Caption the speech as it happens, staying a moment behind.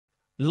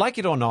Like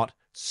it or not,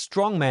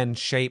 strongmen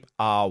shape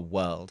our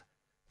world.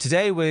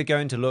 Today we're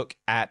going to look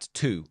at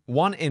two,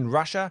 one in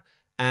Russia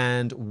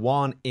and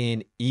one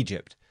in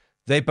Egypt.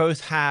 They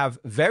both have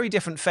very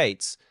different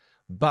fates,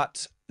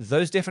 but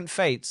those different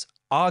fates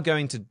are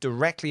going to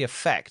directly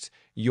affect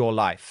your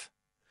life.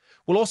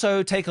 We'll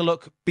also take a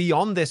look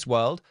beyond this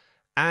world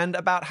and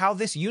about how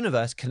this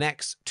universe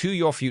connects to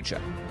your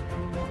future.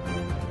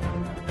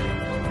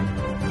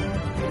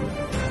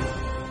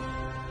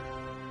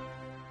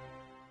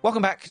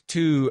 Welcome back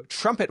to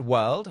Trumpet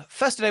World.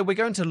 First today, we're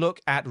going to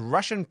look at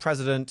Russian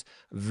President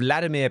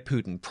Vladimir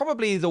Putin,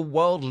 probably the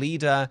world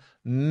leader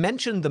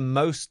mentioned the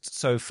most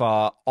so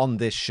far on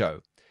this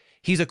show.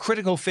 He's a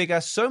critical figure.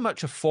 So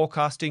much of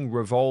forecasting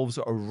revolves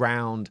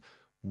around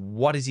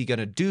what is he going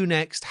to do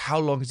next? How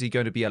long is he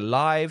going to be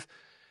alive?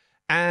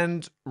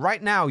 And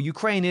right now,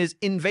 Ukraine is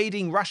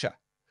invading Russia.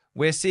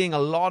 We're seeing a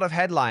lot of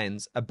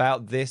headlines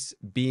about this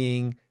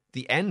being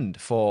the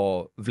end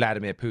for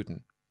Vladimir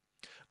Putin.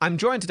 I'm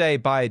joined today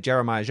by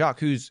Jeremiah Jacques,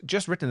 who's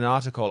just written an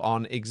article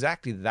on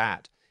exactly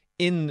that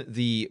in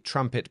the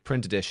Trumpet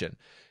print edition.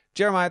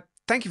 Jeremiah,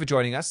 thank you for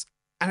joining us.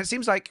 And it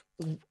seems like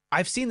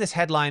I've seen this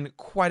headline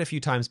quite a few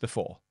times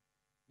before.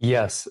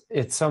 Yes,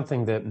 it's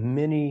something that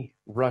many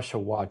Russia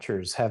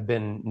watchers have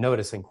been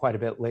noticing quite a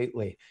bit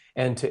lately.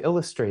 And to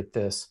illustrate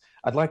this,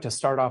 I'd like to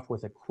start off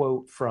with a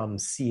quote from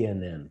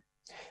CNN.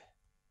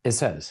 It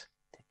says,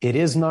 "It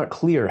is not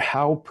clear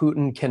how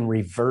Putin can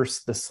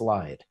reverse the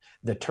slide.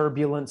 The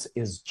turbulence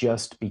is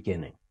just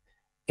beginning,"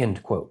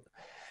 end quote.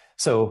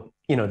 So,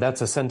 that's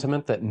a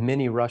sentiment that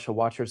many Russia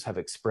watchers have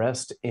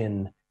expressed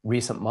in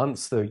recent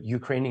months. The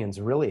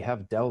Ukrainians really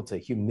have dealt a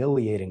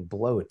humiliating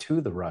blow to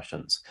the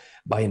Russians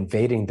by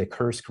invading the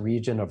Kursk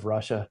region of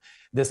Russia.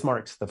 This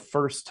marks the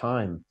first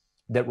time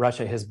that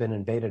Russia has been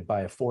invaded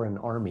by a foreign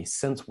army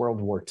since World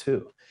War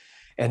II.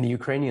 And the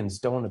Ukrainians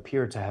don't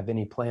appear to have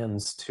any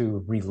plans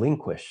to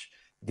relinquish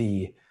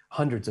the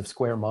hundreds of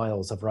square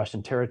miles of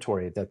Russian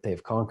territory that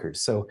they've conquered.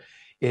 So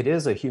it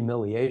is a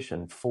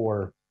humiliation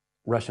for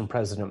Russian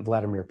President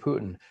Vladimir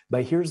Putin.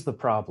 But here's the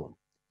problem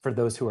for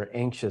those who are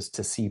anxious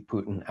to see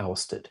Putin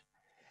ousted.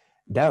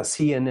 That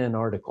CNN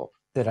article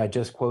that I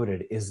just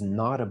quoted is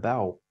not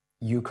about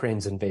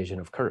Ukraine's invasion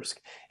of Kursk.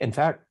 In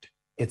fact,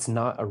 it's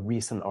not a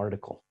recent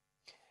article.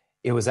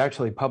 It was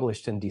actually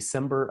published in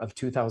December of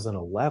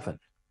 2011,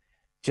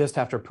 just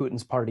after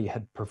Putin's party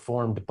had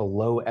performed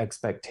below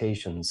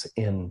expectations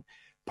in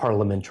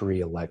parliamentary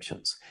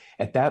elections.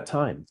 At that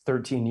time,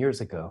 13 years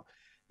ago,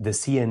 the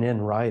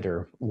CNN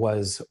writer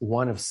was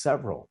one of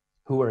several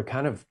who were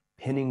kind of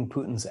pinning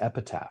Putin's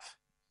epitaph.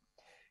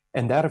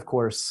 And that, of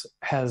course,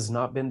 has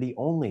not been the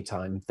only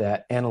time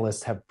that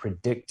analysts have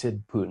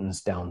predicted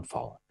Putin's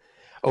downfall.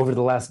 Over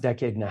the last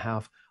decade and a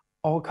half,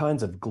 all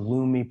kinds of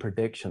gloomy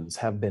predictions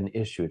have been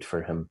issued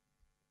for him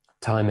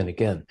time and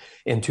again.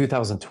 In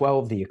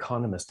 2012, The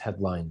Economist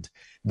headlined,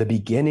 "The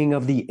beginning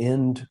of the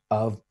end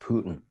of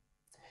Putin."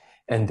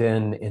 And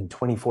then in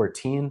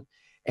 2014,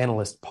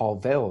 analyst Paul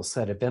Vail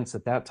said events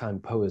at that time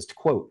posed,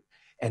 quote,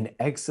 "an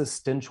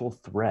existential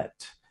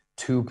threat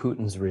to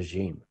Putin's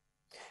regime."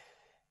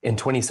 In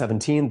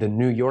 2017, The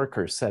New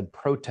Yorker said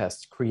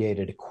protests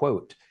created,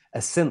 quote,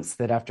 "a sense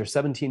that after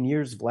 17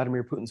 years,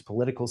 Vladimir Putin's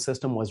political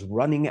system was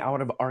running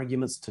out of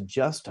arguments to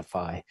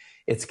justify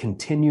its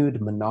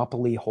continued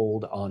monopoly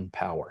hold on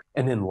power."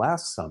 And then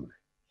last summer,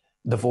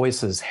 the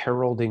voices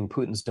heralding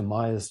Putin's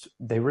demise,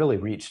 they really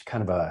reached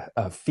kind of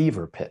a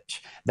fever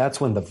pitch.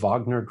 That's when the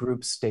Wagner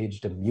group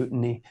staged a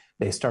mutiny.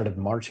 They started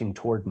marching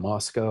toward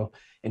Moscow.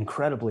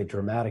 Incredibly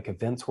dramatic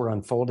events were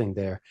unfolding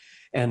there.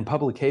 And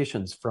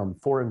publications from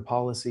Foreign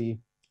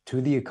Policy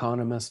to The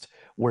Economist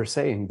were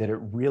saying that it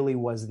really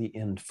was the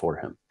end for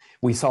him.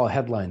 We saw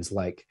headlines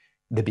like,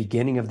 "The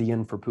beginning of the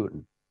end for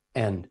Putin,"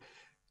 and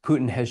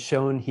 "Putin has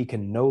shown he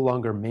can no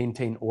longer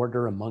maintain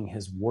order among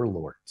his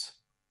warlords."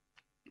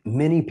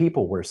 Many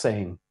people were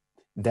saying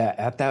that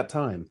at that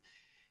time,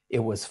 it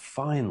was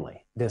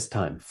finally, this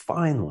time,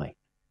 finally,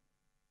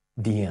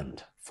 the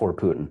end for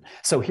Putin.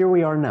 So here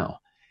we are now,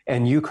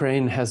 and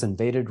Ukraine has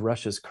invaded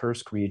Russia's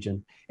Kursk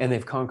region, and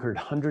they've conquered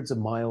hundreds of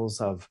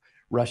miles of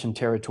Russian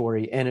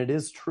territory. And it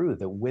is true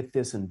that with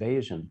this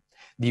invasion,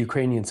 the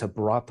Ukrainians have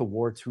brought the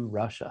war to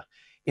Russia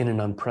in an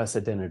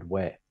unprecedented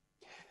way.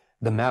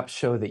 The maps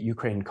show that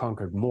Ukraine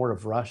conquered more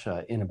of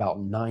Russia in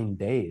about 9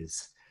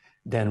 days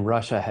than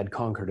Russia had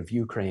conquered of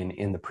Ukraine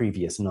in the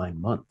previous 9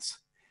 months.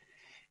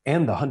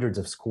 And the hundreds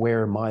of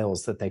square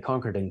miles that they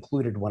conquered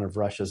included one of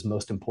Russia's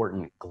most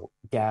important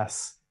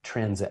gas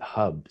transit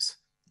hubs,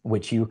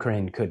 which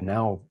Ukraine could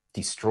now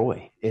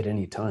destroy at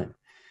any time.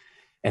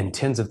 And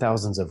tens of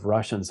thousands of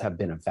Russians have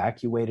been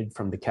evacuated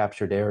from the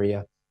captured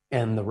area,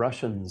 and the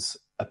Russians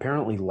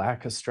apparently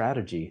lack a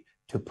strategy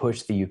to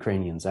push the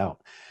Ukrainians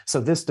out. So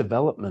this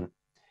development,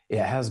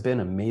 it has been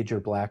a major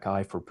black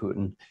eye for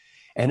Putin.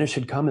 And it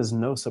should come as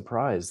no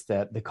surprise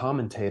that the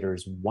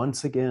commentators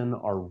once again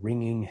are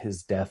ringing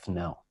his death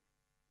knell.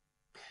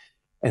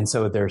 And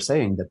so they're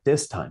saying that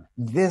this time,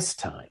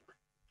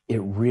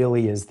 it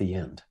really is the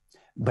end.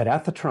 But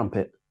at the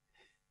trumpet,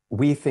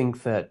 We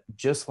think that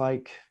just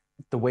like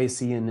the way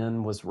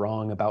CNN was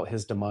wrong about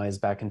his demise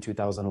back in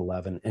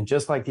 2011, and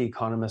just like The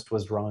Economist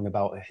was wrong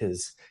about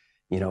his,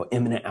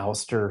 imminent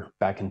ouster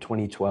back in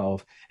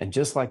 2012, and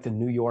just like the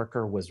New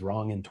Yorker was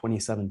wrong in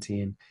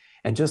 2017,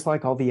 and just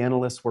like all the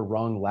analysts were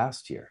wrong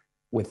last year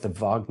with the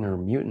Wagner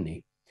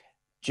mutiny,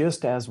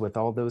 just as with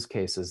all those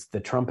cases, the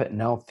trumpet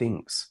now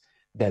thinks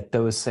that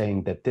those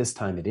saying that this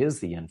time it is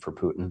the end for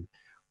Putin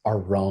are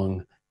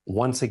wrong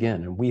once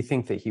again, and we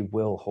think that he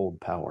will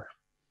hold power.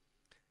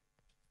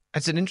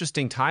 It's an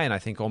interesting tie-in, I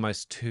think,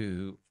 almost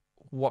to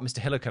what Mr.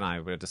 Hillock and I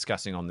were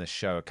discussing on this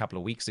show a couple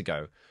of weeks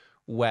ago,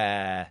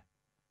 where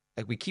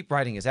we keep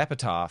writing his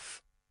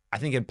epitaph, I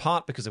think in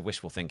part because of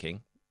wishful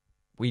thinking.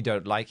 We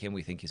don't like him.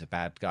 We think he's a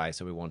bad guy,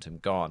 so we want him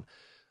gone.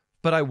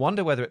 But I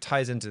wonder whether it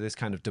ties into this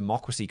kind of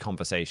democracy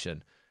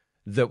conversation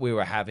that we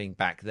were having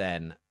back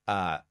then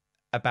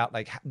about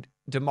like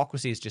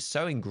democracy is just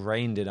so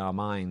ingrained in our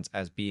minds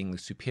as being the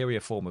superior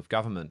form of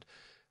government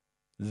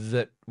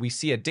that we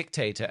see a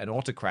dictator, an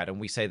autocrat, and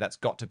we say that's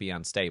got to be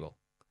unstable.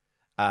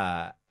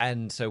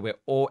 And so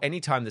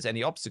anytime there's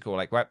any obstacle,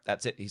 like, well,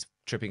 that's it, he's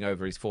tripping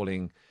over, he's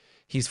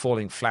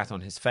falling flat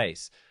on his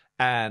face.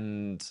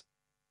 And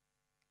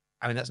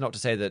I mean, that's not to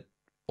say that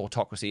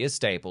autocracy is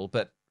stable,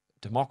 but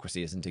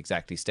democracy isn't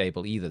exactly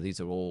stable either. These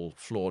are all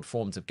flawed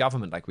forms of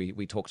government, like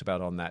we talked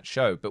about on that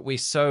show. But we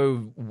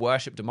so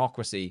worship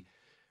democracy,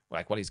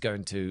 like, well, he's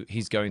going to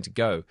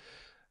go.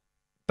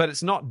 But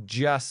it's not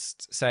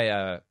just, say,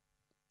 a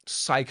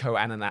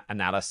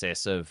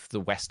psychoanalysis of the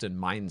Western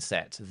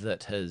mindset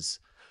that has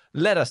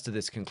led us to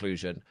this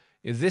conclusion.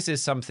 This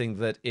is something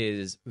that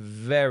is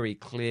very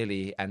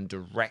clearly and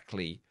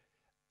directly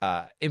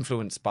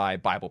influenced by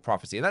Bible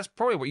prophecy. And that's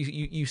probably what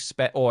you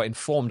spent, or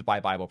informed by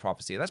Bible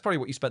prophecy. That's probably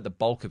what you spent the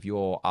bulk of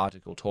your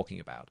article talking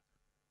about.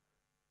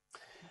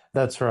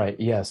 That's right.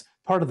 Yes.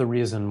 Part of the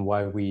reason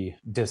why we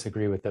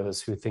disagree with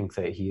those who think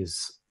that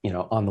he's,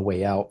 on the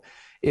way out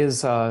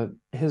is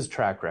his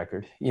track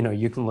record.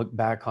 You can look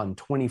back on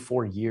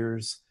 24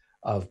 years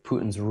of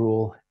Putin's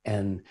rule,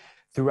 and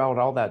throughout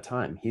all that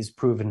time, he's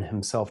proven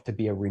himself to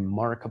be a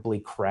remarkably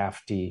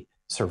crafty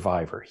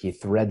survivor. He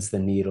threads the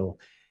needle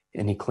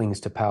and he clings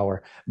to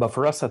power. But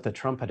for us at the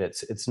Trumpet,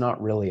 it's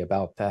not really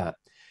about that.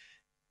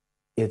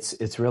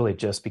 It's really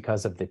just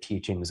because of the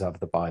teachings of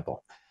the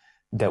Bible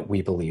that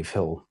we believe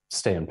he'll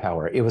stay in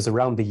power. It was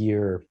around the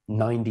year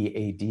 90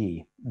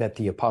 AD that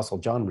the Apostle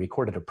John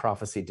recorded a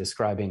prophecy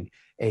describing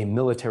a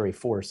military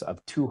force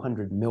of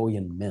 200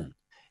 million men.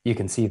 You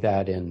can see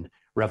that in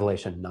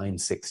Revelation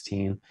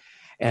 9:16.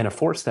 And a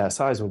force that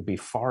size would be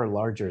far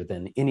larger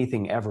than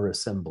anything ever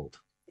assembled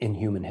in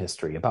human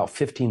history, about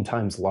 15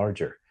 times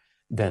larger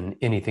than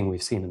anything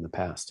we've seen in the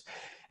past.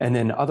 And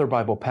then other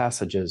Bible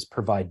passages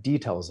provide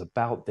details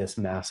about this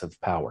massive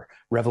power.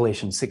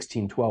 Revelation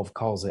 16:12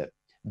 calls it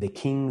the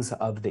kings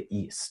of the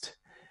East,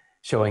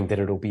 showing that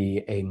it'll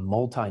be a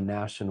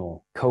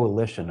multinational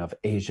coalition of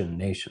Asian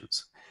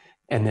nations.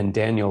 And then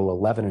Daniel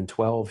 11 and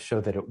 12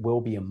 show that it will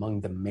be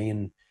among the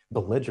main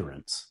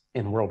belligerents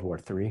in World War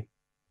III.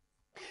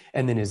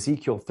 And then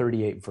Ezekiel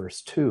 38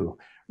 verse 2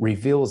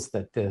 reveals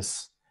that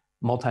this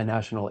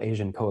multinational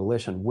Asian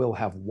coalition will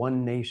have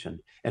one nation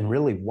and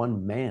really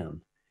one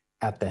man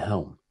at the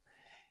helm.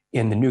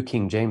 In the New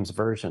King James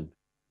Version,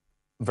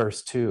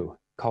 verse 2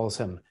 calls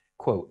him,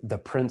 quote, the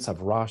prince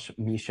of Rosh,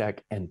 Meshach,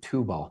 and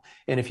Tubal.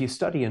 And if you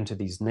study into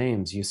these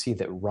names, you see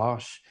that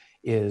Rosh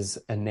is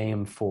a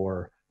name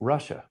for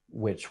Russia,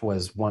 which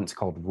was once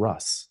called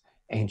Rus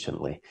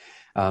anciently.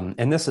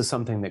 And this is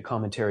something that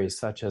commentaries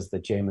such as the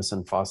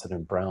Jameson, Fawcett,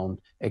 and Brown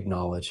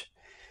acknowledge.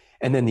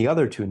 And then the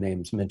other two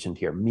names mentioned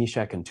here,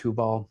 Meshach and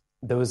Tubal,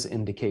 those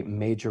indicate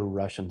major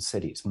Russian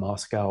cities,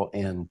 Moscow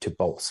and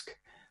Tobolsk.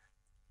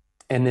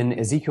 And then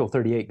Ezekiel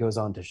 38 goes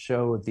on to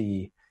show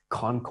the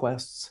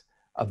conquests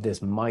of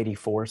this mighty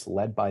force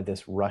led by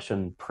this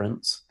Russian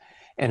prince.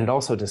 And it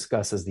also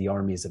discusses the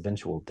army's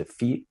eventual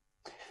defeat.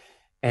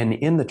 And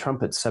in the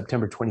Trumpet's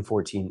September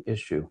 2014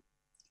 issue,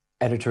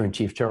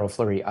 Editor-in-Chief Gerald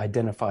Fleury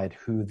identified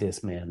who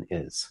this man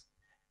is,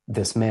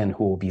 this man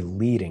who will be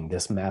leading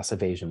this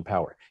massive Asian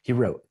power. He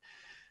wrote,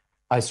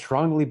 I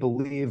strongly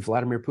believe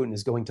Vladimir Putin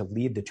is going to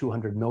lead the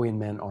 200 million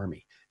man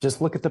army.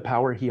 Just look at the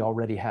power he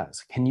already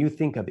has. Can you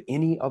think of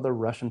any other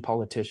Russian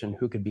politician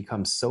who could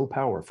become so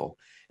powerful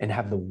and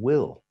have the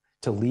will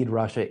to lead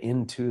Russia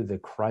into the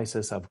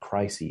crisis of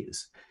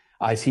crises?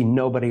 I see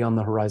nobody on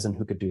the horizon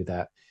who could do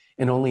that,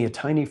 and only a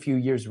tiny few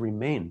years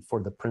remain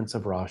for the Prince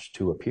of Rosh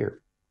to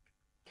appear.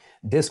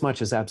 This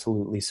much is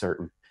absolutely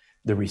certain.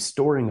 The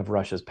restoring of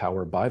Russia's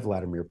power by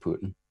Vladimir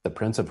Putin, the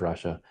Prince of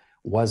Russia,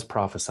 was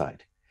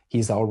prophesied.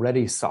 He's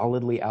already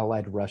solidly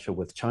allied Russia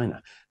with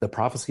China. The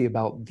prophecy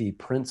about the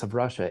Prince of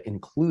Russia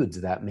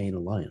includes that main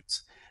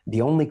alliance.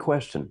 The only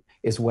question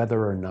is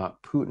whether or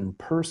not Putin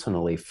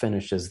personally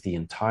finishes the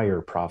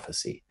entire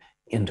prophecy,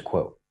 end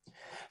quote.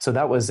 So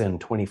that was in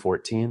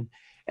 2014.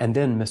 And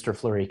then Mr.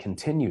 Fleury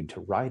continued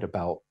to write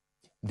about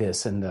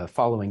this in the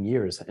following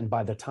years. And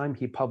by the time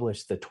he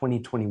published the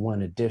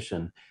 2021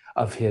 edition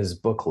of his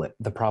booklet,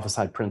 The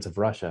Prophesied Prince of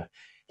Russia,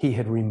 he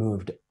had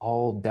removed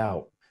all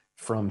doubt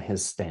from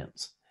his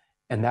stance.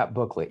 In that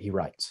booklet, he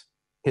writes,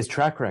 his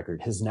track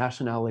record, his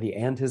nationality,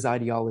 and his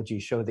ideology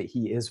show that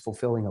he is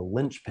fulfilling a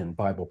linchpin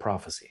Bible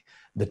prophecy.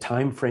 The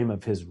time frame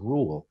of his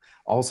rule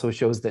also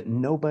shows that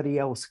nobody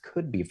else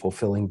could be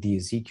fulfilling the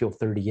Ezekiel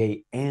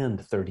 38 and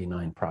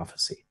 39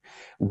 prophecy.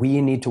 We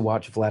need to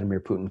watch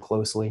Vladimir Putin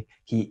closely.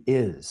 He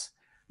is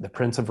the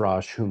Prince of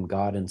Rosh, whom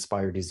God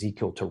inspired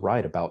Ezekiel to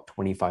write about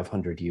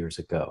 2,500 years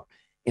ago,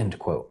 end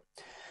quote.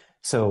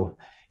 So,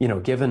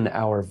 given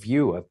our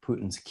view of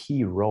Putin's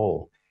key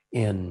role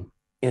in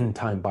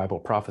end-time Bible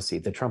prophecy,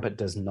 the trumpet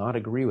does not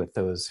agree with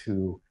those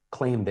who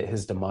claim that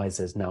his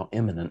demise is now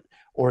imminent,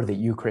 or that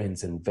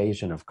Ukraine's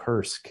invasion of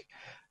Kursk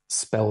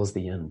spells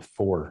the end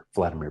for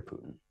Vladimir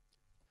Putin.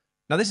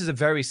 Now, this is a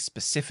very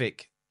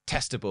specific,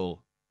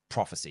 testable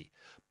prophecy.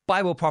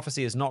 Bible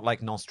prophecy is not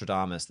like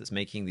Nostradamus that's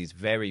making these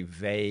very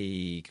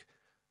vague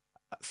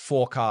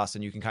forecasts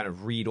and you can kind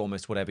of read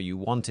almost whatever you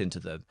want into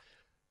them.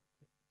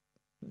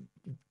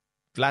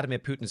 Vladimir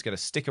Putin is going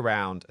to stick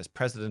around as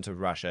president of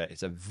Russia.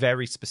 It's a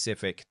very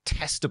specific,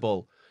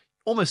 testable,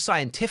 almost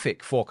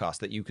scientific forecast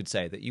that you could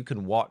say that you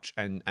can watch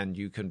and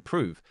you can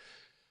prove.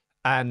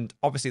 And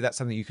obviously that's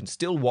something you can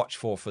still watch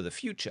for the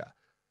future.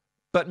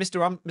 But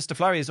Mr.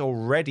 Fleury has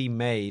already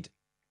made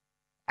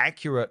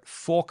accurate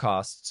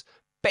forecasts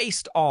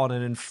based on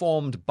and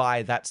informed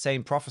by that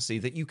same prophecy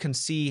that you can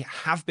see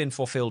have been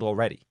fulfilled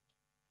already.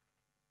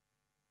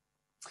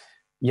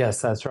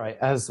 Yes, that's right.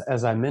 As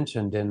I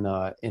mentioned in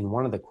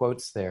one of the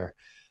quotes there,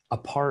 a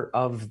part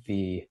of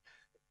the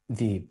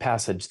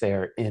passage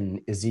there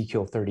in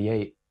Ezekiel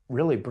 38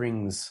 really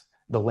brings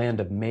the land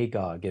of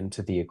Magog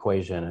into the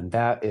equation, and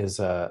that is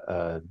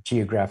a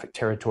geographic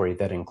territory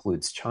that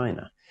includes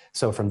China.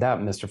 So from that,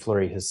 Mr.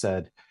 Fleury has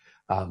said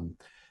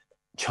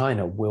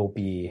China will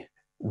be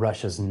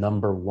Russia's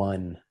number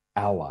one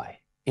ally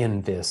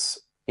in this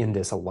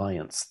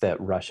alliance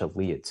that Russia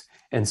leads.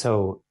 And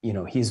so,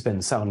 he's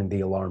been sounding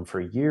the alarm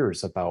for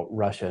years about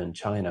Russia and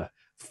China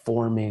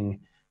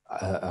forming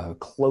a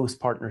close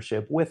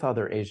partnership with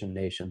other Asian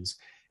nations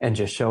and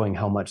just showing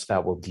how much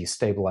that will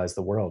destabilize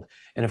the world.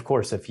 And of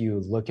course, if you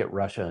look at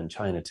Russia and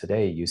China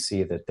today, you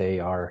see that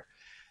they're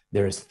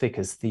as thick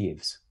as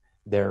thieves.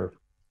 They're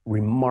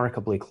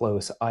remarkably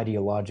close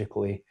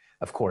ideologically.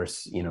 Of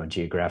course,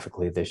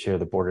 geographically, they share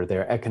the border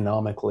there.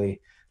 Economically,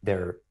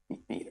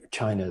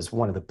 China is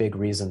one of the big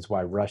reasons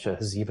why Russia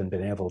has even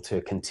been able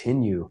to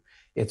continue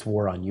its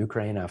war on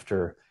Ukraine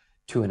after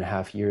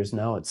 2.5 years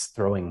now. It's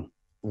throwing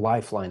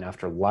lifeline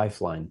after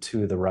lifeline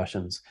to the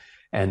Russians.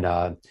 And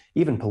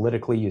even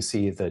politically, you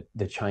see that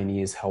the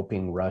Chinese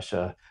helping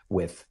Russia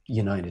with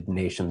United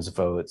Nations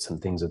votes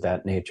and things of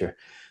that nature.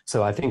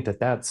 So I think that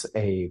that's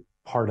a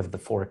part of the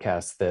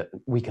forecast that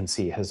we can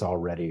see has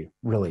already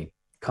really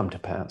come to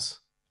pass.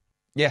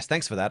 Yes,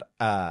 thanks for that.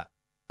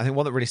 I think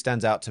one that really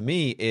stands out to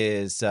me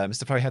is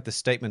Mr. Fleury had this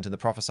statement in the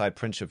Prophesied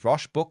Prince of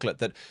Rosh booklet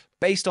that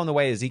based on the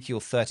way Ezekiel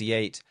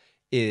 38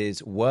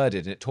 is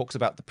worded, and it talks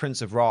about the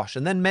Prince of Rosh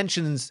and then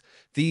mentions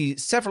the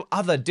several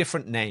other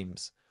different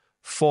names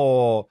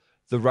for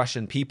the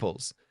Russian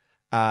peoples.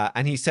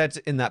 And he said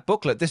in that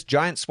booklet, this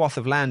giant swath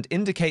of land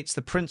indicates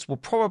the prince will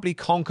probably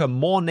conquer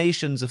more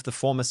nations of the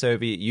former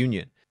Soviet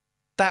Union.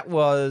 That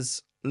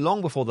was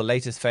long before the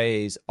latest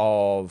phase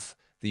of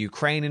the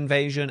Ukraine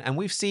invasion, and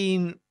we've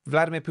seen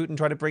Vladimir Putin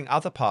try to bring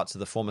other parts of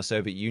the former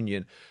Soviet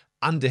Union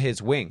under his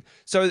wing.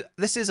 So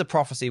this is a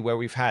prophecy where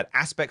we've had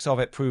aspects of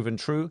it proven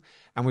true,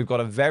 and we've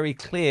got a very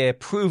clear,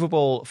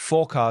 provable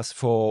forecast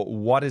for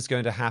what is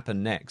going to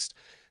happen next.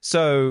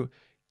 So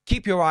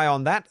keep your eye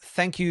on that.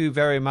 Thank you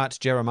very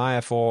much,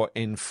 Jeremiah, for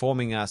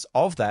informing us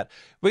of that.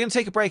 We're going to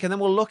take a break, and then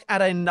we'll look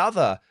at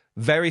another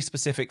very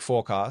specific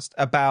forecast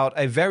about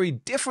a very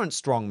different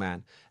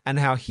strongman and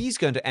how he's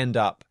going to end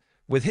up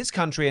with his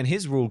country and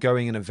his rule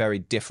going in a very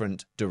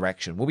different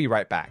direction. We'll be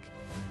right back.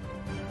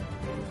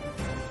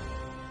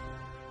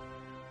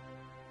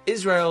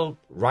 Israel,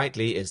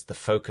 rightly, is the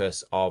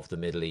focus of the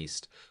Middle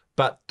East.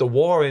 But the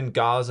war in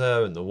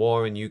Gaza and the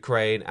war in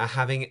Ukraine are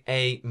having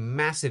a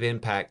massive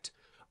impact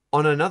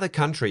on another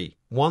country,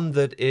 one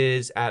that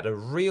is at a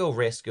real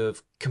risk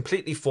of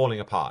completely falling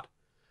apart.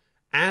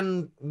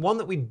 And one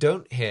that we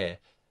don't hear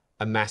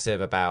a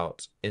massive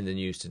about in the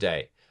news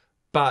today.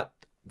 But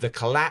the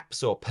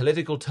collapse or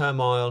political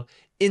turmoil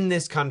in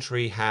this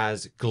country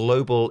has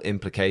global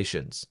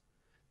implications.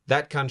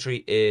 That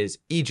country is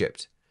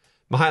Egypt.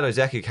 Mihailo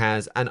Zekic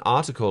has an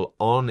article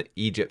on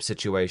Egypt's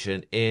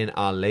situation in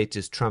our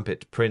latest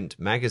Trumpet print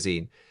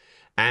magazine,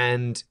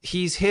 and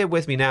he's here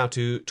with me now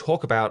to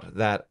talk about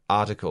that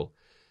article.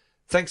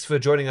 Thanks for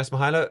joining us,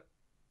 Mihailo.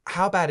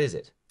 How bad is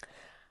it?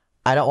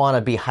 I don't want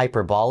to be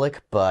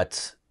hyperbolic,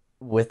 but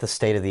with the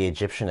state of the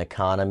Egyptian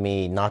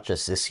economy, not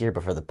just this year,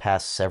 but for the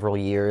past several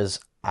years,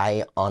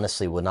 I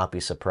honestly would not be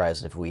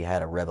surprised if we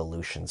had a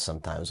revolution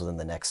sometimes within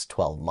the next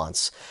 12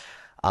 months.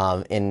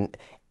 In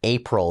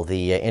April,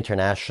 the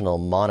International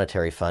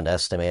Monetary Fund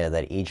estimated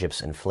that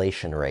Egypt's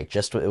inflation rate,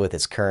 just with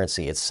its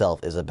currency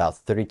itself, is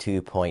about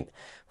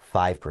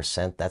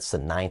 5%. That's the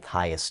ninth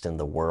highest in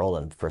the world.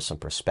 And for some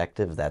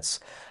perspective, that's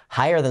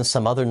higher than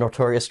some other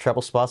notorious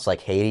trouble spots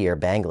like Haiti or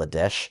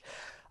Bangladesh.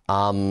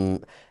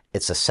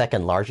 It's the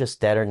second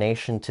largest debtor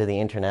nation to the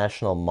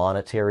International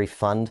Monetary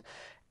Fund.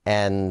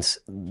 And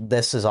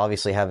this is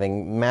obviously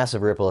having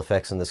massive ripple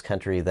effects in this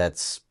country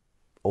that's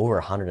over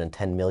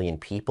 110 million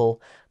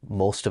people,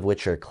 most of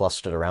which are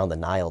clustered around the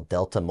Nile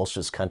Delta. Most of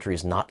this country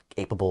is not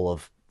capable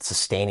of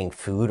sustaining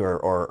food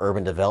or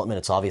urban development.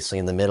 It's obviously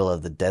in the middle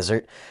of the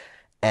desert.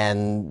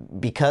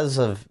 And because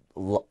of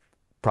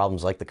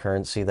problems like the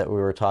currency that we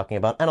were talking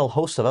about, and a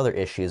host of other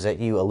issues that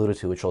you alluded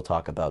to, which we'll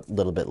talk about a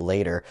little bit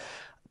later,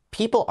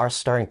 people are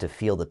starting to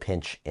feel the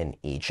pinch in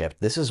Egypt.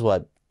 This is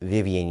what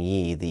Vivian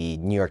Yi, the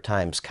New York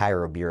Times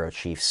Cairo bureau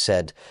chief,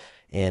 said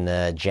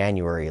in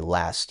January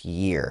last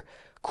year.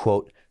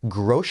 Quote,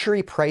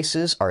 "Grocery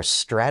prices are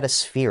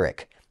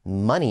stratospheric.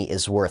 Money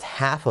is worth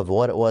half of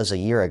what it was a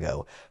year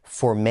ago.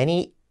 For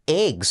many,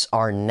 eggs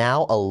are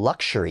now a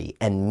luxury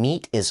and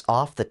meat is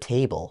off the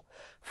table.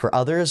 For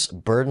others,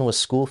 burdened with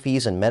school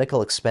fees and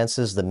medical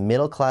expenses, the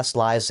middle-class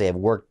lives they have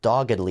worked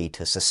doggedly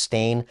to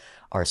sustain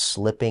are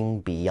slipping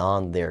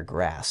beyond their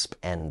grasp,"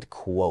 end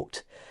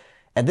quote.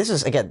 And this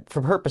is, again,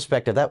 from her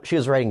perspective, that she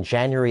was writing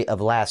January of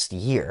last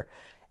year.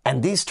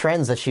 And these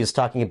trends that she was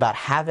talking about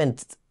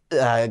haven't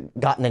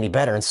gotten any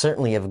better and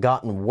certainly have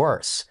gotten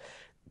worse.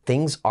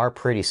 Things are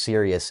pretty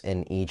serious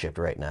in Egypt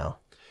right now.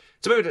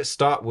 So maybe let's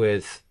start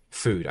with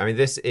food. I mean,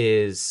 this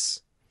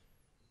is...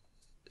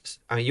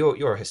 I mean,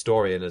 you're a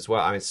historian as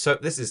well. I mean, so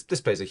this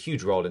plays a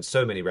huge role in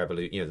so many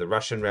revolutions. You know, the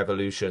Russian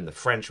Revolution, the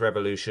French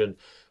Revolution.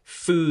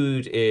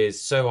 Food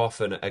is so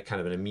often a kind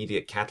of an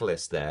immediate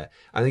catalyst there.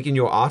 I think in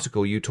your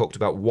article you talked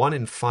about 1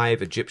 in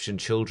 5 Egyptian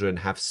children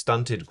have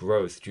stunted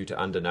growth due to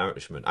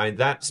undernourishment. I mean,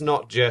 that's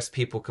not just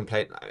people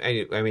complain.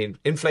 I mean,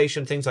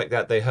 inflation, things like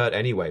that, they hurt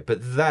anyway.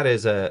 But that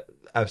is a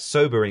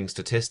sobering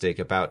statistic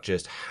about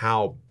just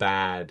how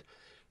bad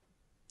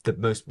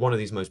one of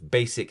these most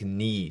basic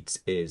needs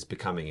is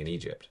becoming in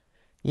Egypt.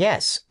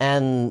 Yes,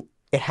 and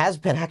it has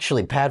been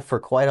actually bad for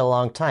quite a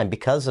long time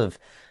because of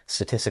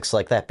statistics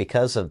like that,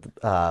 because of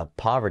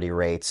poverty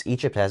rates.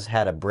 Egypt has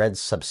had a bread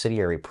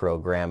subsidiary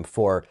program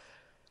for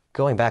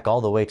going back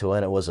all the way to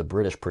when it was a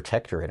British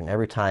protectorate, and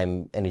every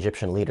time an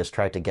Egyptian leader's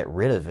tried to get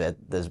rid of it,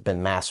 there's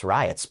been mass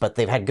riots. But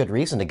they've had good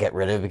reason to get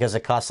rid of it because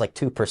it costs like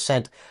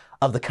 2%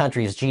 of the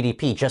country's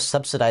GDP just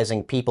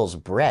subsidizing people's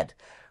bread.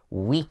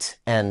 Wheat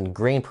and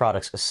grain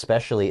products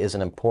especially is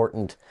an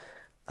important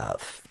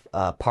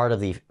part of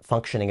the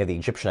functioning of the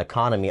Egyptian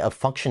economy, of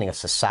functioning of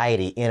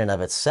society in and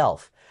of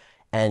itself.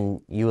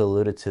 And you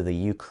alluded to the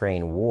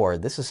Ukraine war.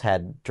 This has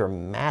had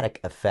dramatic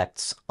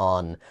effects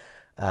on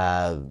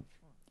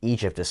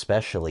Egypt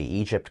especially.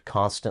 Egypt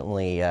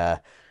constantly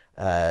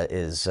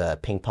is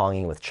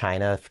ping-ponging with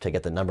China to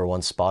get the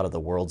 #1 spot of the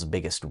world's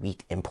biggest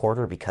wheat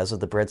importer because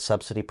of the bread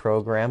subsidy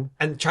program.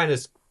 And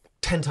China's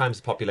 10 times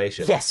the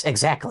population. Yes,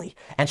 exactly.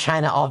 And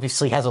China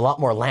obviously has a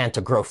lot more land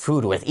to grow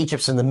food with.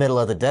 Egypt's in the middle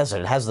of the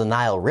desert. It has the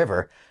Nile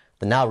River.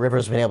 The Nile River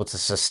has been able to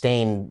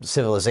sustain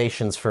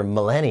civilizations for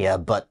millennia,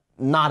 but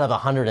not of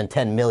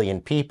 110 million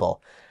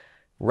people.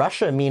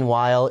 Russia,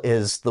 meanwhile,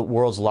 is the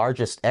world's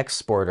largest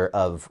exporter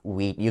of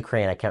wheat.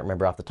 Ukraine, I can't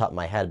remember off the top of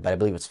my head, but I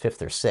believe it's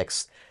 5th or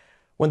 6th.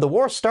 When the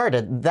war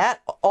started,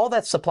 all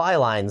that supply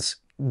lines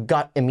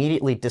got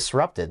immediately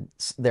disrupted.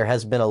 There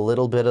has been a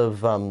little bit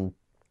of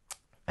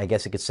I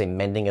guess you could say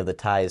mending of the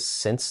ties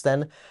since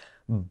then.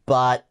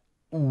 But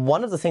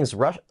one of the things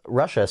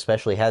Russia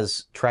especially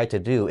has tried to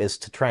do is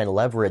to try and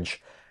leverage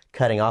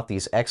cutting off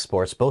these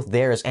exports, both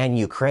theirs and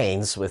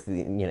Ukraine's, with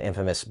the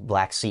infamous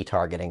Black Sea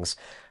targetings,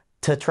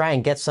 to try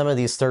and get some of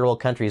these third world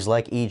countries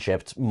like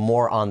Egypt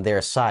more on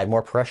their side,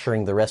 more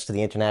pressuring the rest of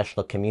the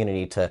international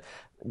community to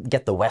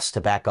get the West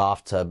to back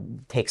off, to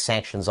take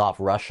sanctions off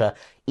Russia.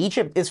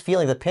 Egypt is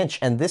feeling the pinch,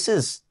 and this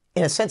is,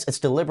 in a sense, it's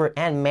deliberate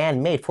and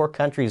man-made for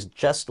countries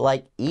just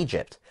like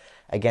Egypt.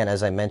 Again,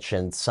 as I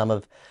mentioned, some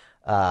of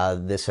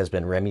this has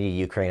been remedied.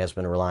 Ukraine has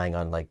been relying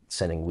on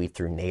sending wheat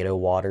through NATO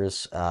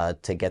waters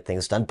to get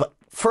things done. But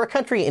for a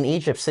country in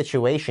Egypt's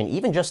situation,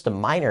 even just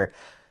even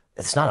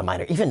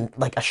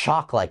like a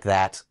shock like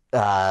that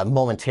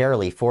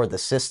momentarily for the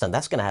system,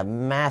 that's going to have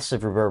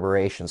massive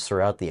reverberations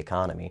throughout the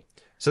economy.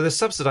 So the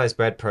subsidized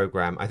bread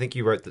program, I think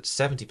you wrote that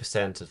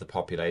 70% of the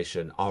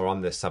population are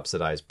on this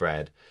subsidized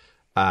bread.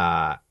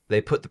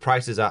 They put the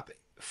prices up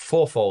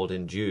 4-fold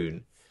in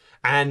June.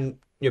 And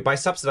by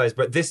subsidized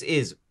bread, this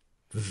is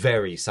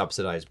very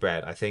subsidized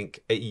bread. I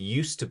think it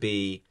used to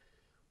be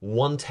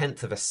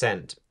 1/10 of a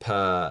cent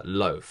per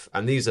loaf.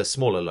 And these are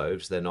smaller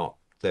loaves. They're not,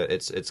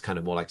 it's kind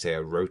of more like, say,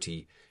 a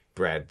roti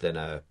bread than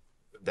a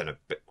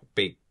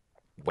big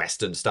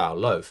Western style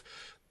loaf.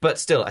 But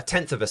still,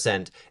 1/10 of a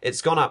cent.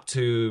 It's gone up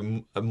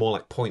to more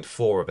like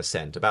 0.4 of a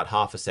cent, about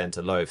 1/2 cent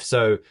a loaf.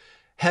 So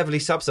heavily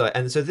subsidized.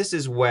 And so this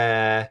is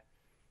where,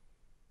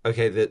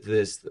 okay,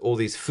 there's all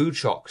these food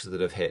shocks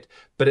that have hit,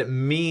 but it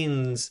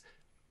means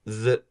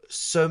that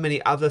so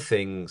many other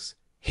things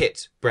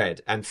hit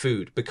bread and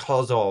food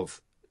because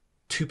of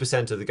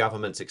 2% of the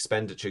government's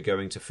expenditure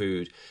going to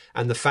food.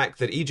 And the fact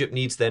that Egypt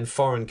needs then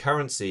foreign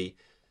currency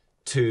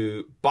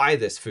to buy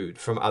this food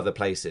from other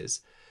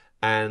places.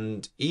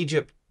 And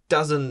Egypt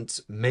doesn't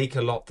make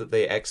a lot that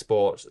they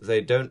export.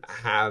 They don't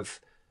have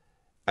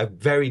a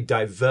very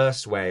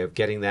diverse way of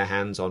getting their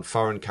hands on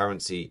foreign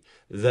currency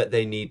that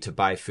they need to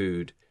buy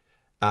food.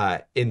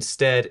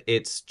 Instead,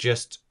 it's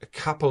just a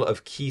couple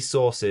of key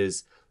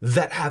sources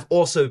that have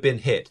also been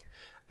hit.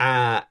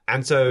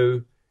 And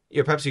so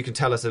perhaps you can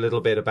tell us a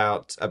little bit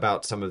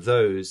about some of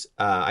those.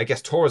 I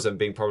guess tourism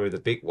being probably the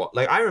big one.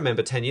 Like, I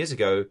remember 10 years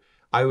ago,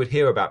 I would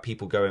hear about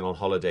people going on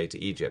holiday to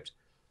Egypt.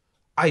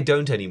 I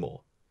don't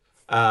anymore.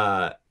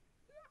 I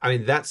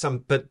mean, that's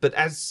but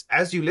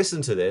as you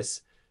listen to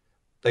this,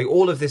 like,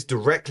 all of this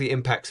directly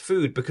impacts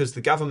food because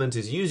the government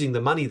is using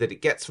the money that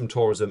it gets from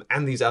tourism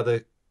and these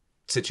other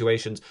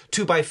situations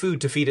to buy food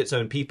to feed its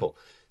own people.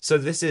 So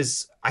this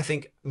is, I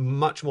think,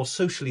 much more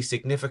socially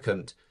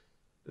significant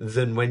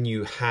than when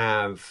you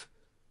have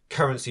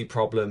currency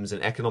problems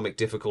and economic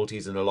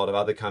difficulties in a lot of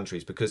other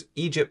countries, because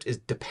Egypt is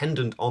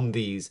dependent on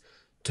these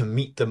to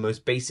meet the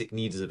most basic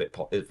needs of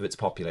its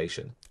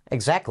population.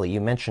 Exactly. You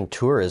mentioned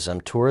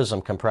tourism.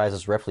 Tourism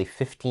comprises roughly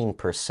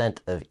 15%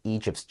 of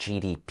Egypt's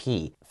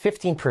GDP.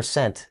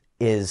 15%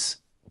 is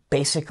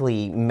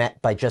basically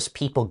met by just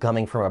people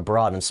coming from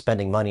abroad and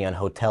spending money on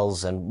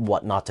hotels and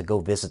whatnot to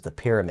go visit the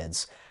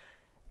pyramids.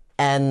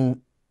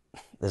 And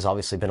there's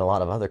obviously been a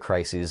lot of other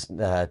crises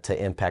to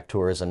impact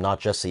tourism, not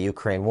just the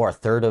Ukraine war. A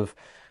third of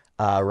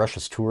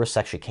Russia's tourists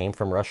actually came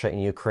from Russia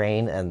and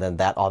Ukraine, and then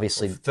that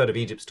obviously... A third of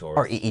Egypt's tourists.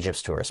 Or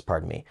Egypt's tourists,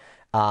 pardon me.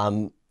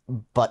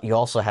 But you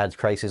also had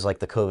crises like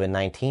the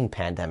COVID-19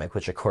 pandemic,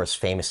 which of course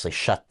famously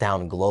shut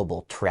down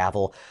global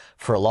travel.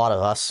 For a lot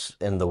of us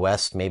in the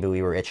West, maybe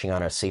we were itching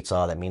on our seats.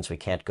 Oh, that means we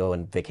can't go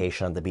and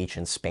vacation on the beach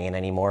in Spain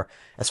anymore.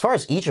 As far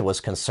as Egypt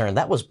was concerned,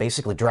 that was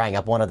basically drying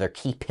up one of their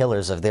key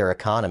pillars of their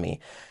economy.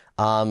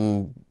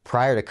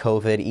 Prior to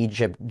COVID,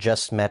 Egypt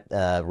just met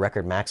a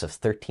record max of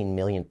 13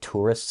 million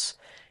tourists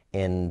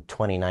in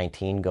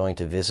 2019 going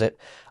to visit.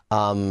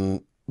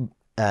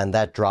 And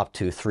that dropped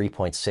to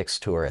 3.6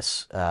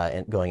 tourists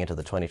going into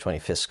the 2020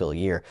 fiscal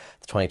year.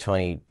 The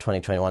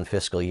 2021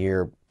 fiscal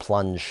year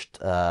plunged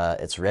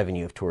its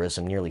revenue of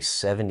tourism nearly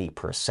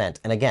 70%.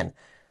 And again,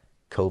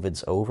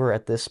 COVID's over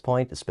at this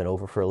point. It's been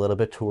over for a little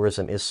bit.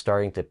 Tourism is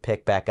starting to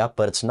pick back up,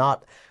 but it's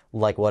not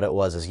like what it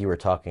was as you were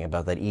talking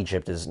about, that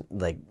Egypt is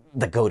like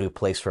the go-to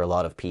place for a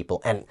lot of people.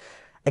 And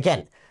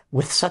again,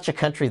 with such a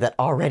country that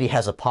already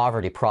has a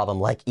poverty problem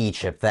like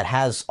Egypt, that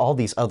has all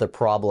these other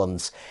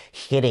problems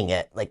hitting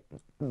it,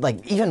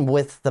 like even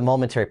with the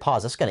momentary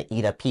pause, that's going to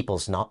eat up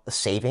people's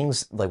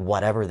savings, like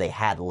whatever they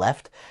had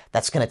left.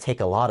 That's going to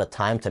take a lot of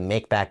time to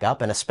make back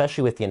up. And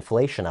especially with the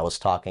inflation I was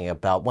talking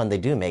about, when they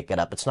do make it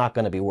up, it's not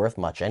going to be worth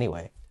much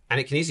anyway. And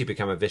it can easily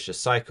become a vicious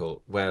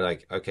cycle where,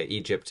 like, okay,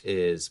 Egypt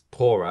is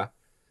poorer,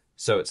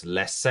 so it's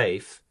less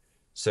safe,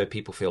 so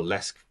people feel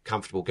less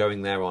comfortable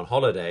going there on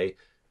holiday.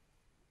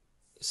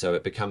 So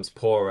it becomes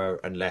poorer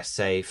and less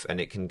safe,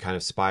 and it can kind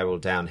of spiral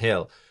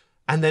downhill.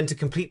 And then to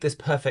complete this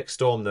perfect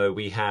storm, though,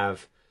 we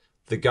have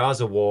the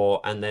Gaza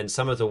war, and then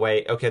some of the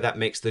way, okay, that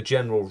makes the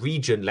general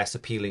region less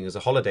appealing as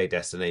a holiday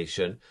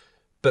destination,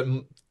 but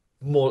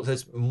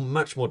there's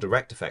much more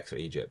direct effects for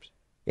Egypt.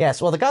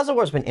 Yes, well, the Gaza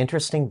war has been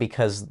interesting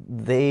because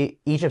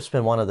Egypt's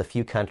been one of the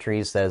few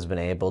countries that has been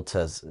able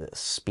to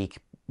speak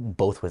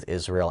both with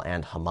Israel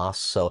and Hamas.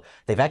 So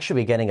they've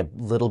actually been getting a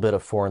little bit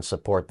of foreign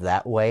support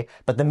that way.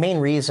 But the main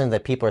reason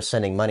that people are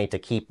sending money to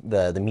keep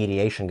the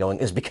mediation going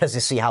is because they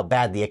see how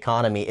bad the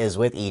economy is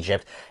with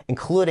Egypt,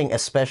 including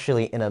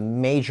especially in a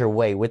major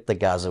way with the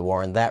Gaza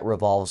war. And that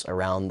revolves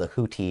around the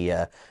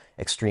Houthi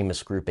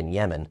extremist group in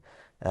Yemen.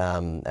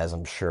 As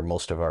I'm sure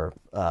most of our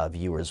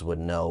viewers would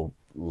know,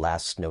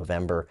 last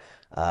November,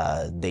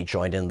 they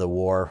joined in the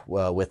war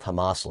with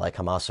Hamas. Like,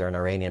 Hamas are an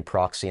Iranian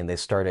proxy, and they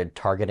started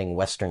targeting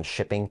Western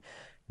shipping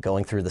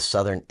going through the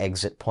southern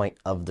exit point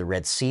of the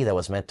Red Sea that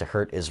was meant to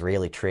hurt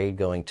Israeli trade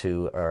going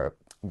to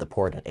the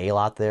port in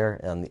Eilat there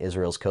on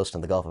Israel's coast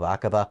in the Gulf of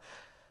Aqaba.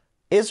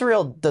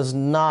 Israel does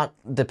not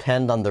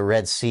depend on the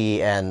Red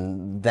Sea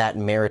and that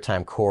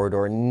maritime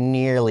corridor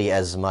nearly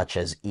as much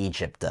as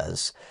Egypt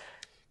does.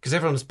 Because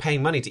everyone's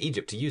paying money to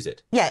Egypt to use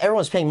it. Yeah,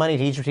 everyone's paying money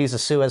to Egypt to use the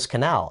Suez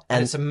Canal.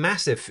 And it's a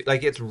massive,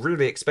 like, it's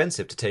really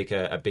expensive to take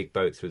a big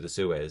boat through the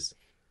Suez.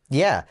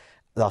 Yeah.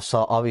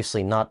 So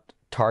obviously not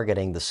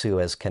targeting the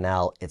Suez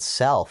Canal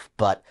itself,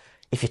 but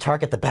if you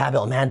target the Bab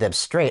el-Mandeb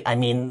Strait, I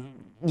mean,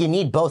 you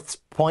need both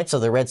points of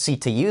the Red Sea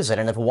to use it.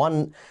 And if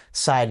one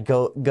side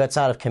gets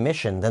out of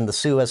commission, then the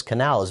Suez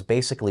Canal is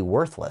basically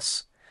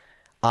worthless.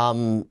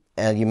 And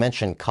you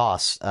mentioned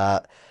costs.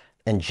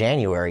 In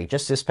January,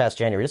 just this past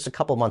January, just a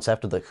couple months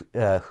after the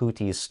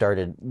Houthis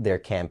started their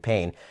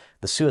campaign,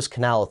 the Suez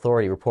Canal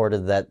Authority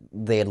reported that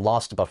they had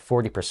lost about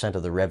 40%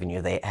 of the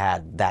revenue they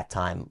had that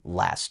time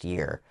last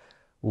year,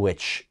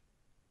 which,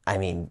 I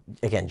mean,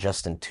 again,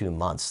 just in 2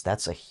 months,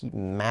 that's a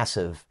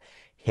massive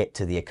hit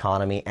to the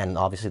economy. And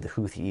obviously the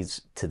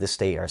Houthis to this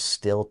day are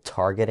still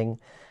targeting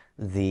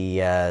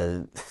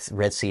the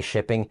Red Sea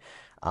shipping.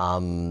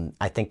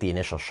 I think the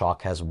initial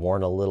shock has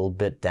worn a little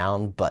bit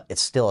down, but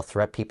it's still a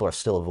threat. People are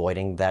still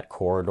avoiding that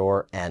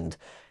corridor, and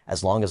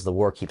as long as the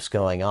war keeps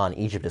going on,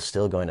 Egypt is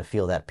still going to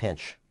feel that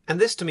pinch. And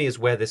this, to me, is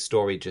where this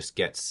story just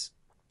gets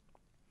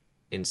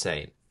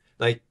insane.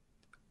 Like,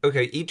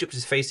 okay, Egypt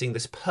is facing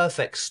this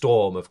perfect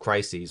storm of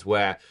crises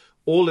where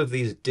all of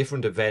these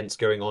different events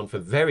going on for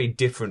very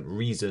different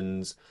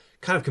reasons,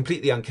 kind of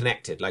completely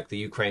unconnected, like the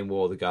Ukraine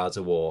war, the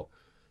Gaza war,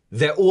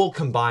 they're all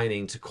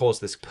combining to cause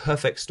this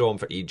perfect storm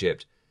for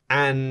Egypt.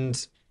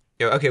 And,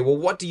 okay, well,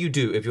 what do you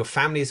do if your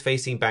family is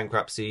facing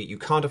bankruptcy, you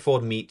can't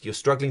afford meat, you're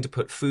struggling to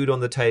put food on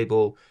the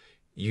table,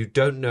 you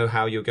don't know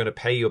how you're going to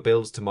pay your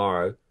bills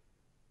tomorrow?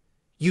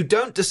 You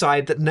don't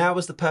decide that now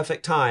is the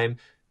perfect time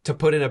to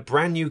put in a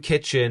brand new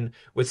kitchen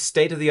with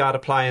state-of-the-art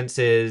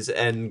appliances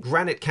and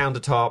granite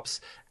countertops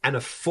and a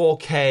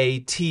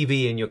 4K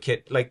TV in your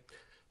kit.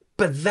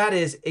 But that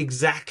is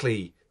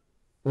exactly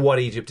what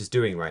Egypt is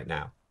doing right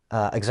now.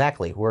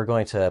 Exactly. We're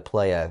going to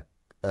play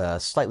a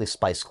slightly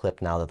spiced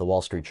clip now that the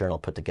Wall Street Journal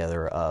put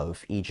together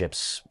of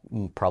Egypt's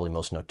probably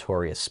most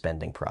notorious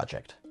spending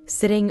project.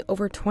 Sitting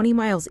over 20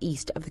 miles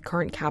east of the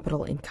current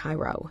capital in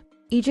Cairo,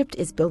 Egypt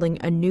is building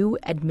a new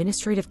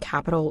administrative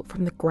capital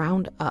from the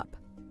ground up.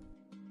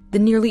 The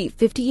nearly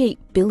 $58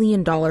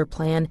 billion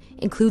plan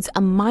includes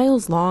a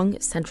miles-long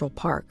Central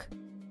Park,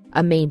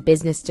 a main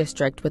business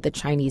district with a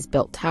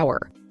Chinese-built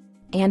tower,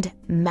 and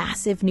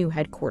massive new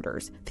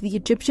headquarters for the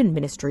Egyptian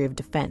Ministry of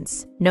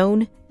Defense,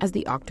 known as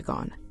the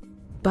Octagon.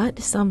 But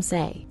some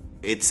say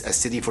it's a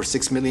city for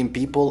 6 million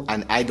people,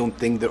 and I don't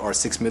think there are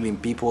 6 million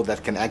people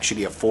that can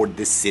actually afford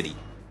this city.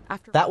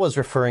 That was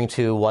referring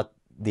to what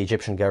the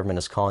Egyptian government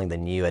is calling the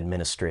new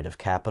administrative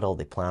capital.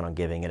 They plan on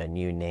giving it a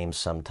new name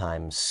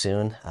sometime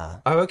soon.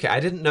 Okay.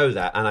 I didn't know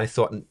that, and I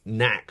thought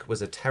NAC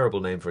was a terrible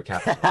name for a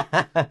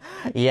capital.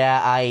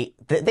 Yeah,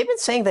 they've been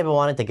saying they've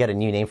wanted to get a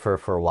new name for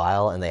a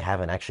while, and they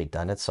haven't actually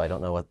done it, so I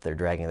don't know what they're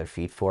dragging their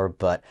feet for.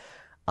 But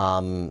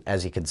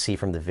as you can see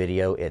from the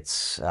video,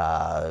 it's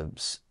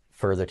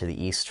further to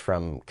the east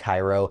from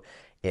Cairo.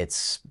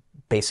 It's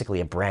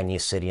basically a brand new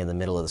city in the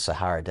middle of the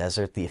Sahara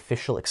Desert. The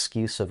official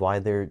excuse of why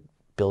they're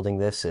building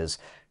this is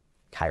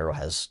Cairo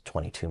has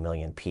 22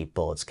 million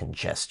people. It's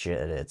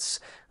congested. It's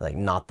like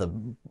not the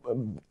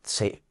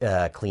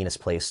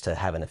cleanest place to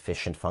have an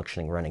efficient,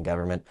 functioning, running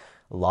government.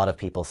 A lot of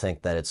people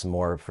think that it's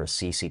more for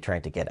Sisi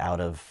trying to get out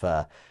of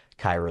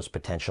Cairo's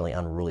potentially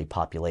unruly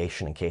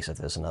population in case if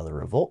there's another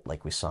revolt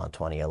like we saw in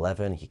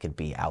 2011. He could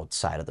be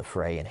outside of the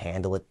fray and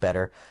handle it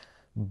better.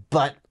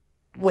 But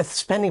with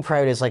spending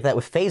priorities like that,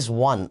 with phase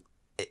one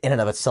in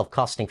and of itself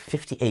costing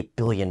 $58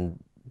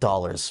 billion,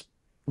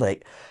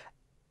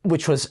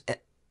 which was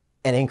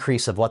an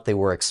increase of what they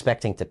were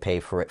expecting to pay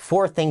for it,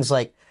 for things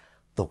like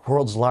the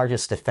world's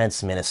largest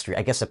defense ministry.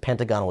 I guess the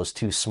Pentagon was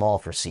too small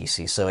for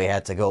Sisi, so he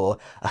had to go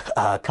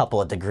a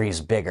couple of degrees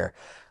bigger.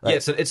 Yeah,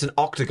 it's an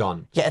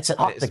octagon. Yeah, it's an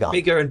octagon. It's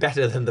bigger and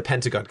better than the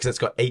Pentagon because it's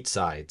got 8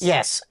 sides.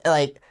 Yes,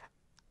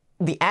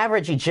 the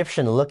average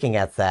Egyptian looking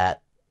at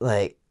that,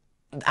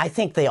 I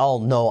think they all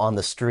know on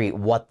the street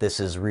what this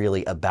is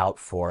really about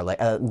for.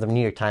 The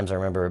New York Times, I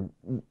remember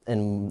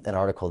in an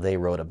article they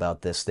wrote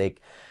about this, they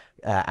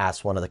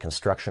asked one of the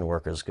construction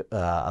workers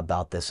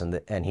about this,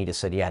 and he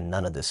just said, yeah,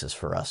 none of this is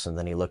for us. And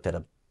then he looked at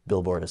a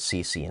billboard of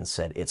Sisi and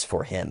said, it's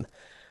for him.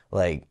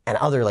 And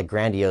other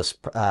grandiose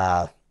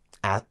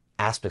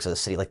aspects of the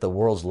city, like the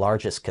world's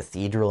largest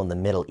cathedral in the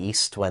Middle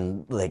East,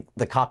 when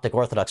the Coptic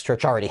Orthodox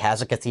Church already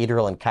has a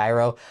cathedral in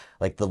Cairo,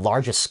 the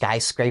largest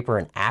skyscraper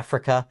in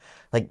Africa.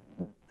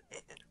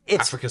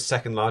 It's Africa's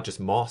second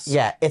largest mosque.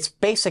 Yeah, it's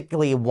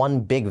basically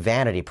one big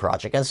vanity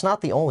project. And it's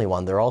not the only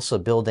one. They're also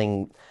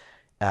building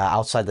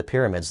outside the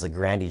pyramids, the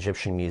Grand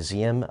Egyptian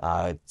Museum.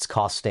 It's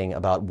costing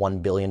about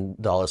 $1 billion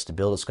to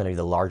build. It's going to be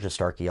the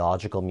largest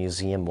archaeological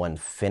museum when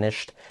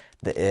finished.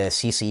 The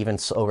Sisi even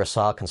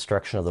oversaw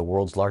construction of the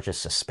world's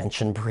largest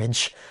suspension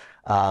bridge.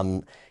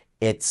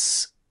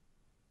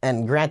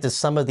 And granted,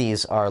 some of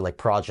these are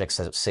projects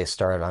that say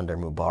started under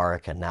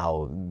Mubarak, and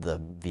now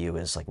the view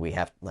is we've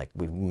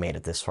made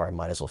it this far,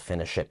 might as well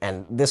finish it.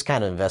 And this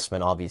kind of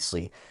investment,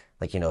 obviously,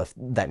 if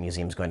that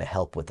museum is going to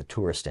help with the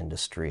tourist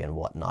industry and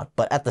whatnot.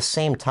 But at the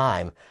same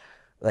time,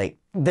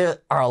 there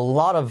are a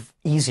lot of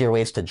easier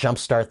ways to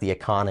jumpstart the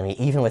economy,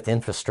 even with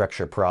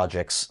infrastructure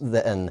projects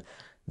than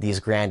these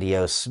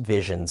grandiose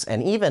visions.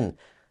 And even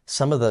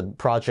some of the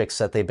projects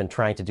that they've been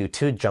trying to do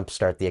to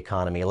jumpstart the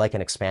economy, like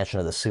an expansion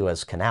of the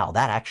Suez Canal,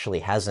 that actually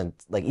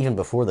hasn't, even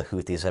before the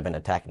Houthis have been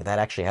attacking, that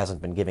actually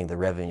hasn't been giving the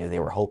revenue they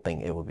were hoping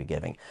it would be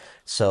giving.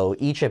 So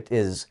Egypt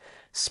is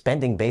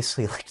spending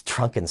basically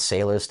drunken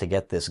sailors to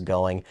get this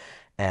going.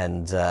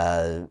 And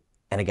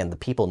again, the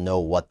people know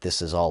what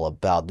this is all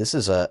about. This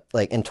is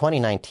in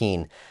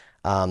 2019,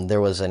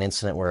 there was an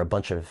incident where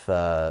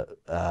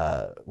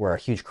where a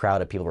huge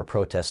crowd of people were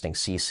protesting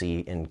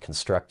Sisi in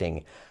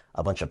constructing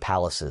a bunch of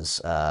palaces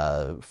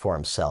for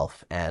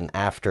himself. And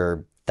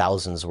after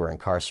thousands were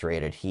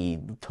incarcerated, he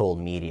told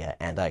media,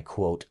 and I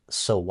quote,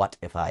 "So what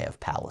if I have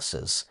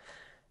palaces?"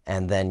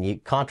 And then you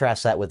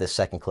contrast that with this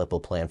second clip we'll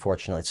play.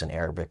 Unfortunately, it's in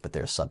Arabic, but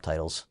there's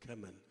subtitles.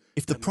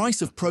 If the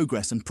price of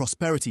progress and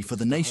prosperity for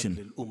the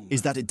nation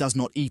is that it does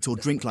not eat or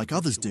drink like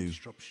others do,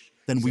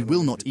 then we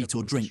will not eat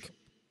or drink.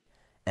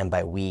 And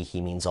by we, he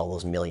means all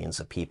those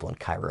millions of people in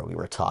Cairo we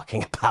were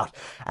talking about.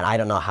 And I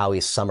don't know how he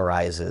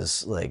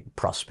summarizes like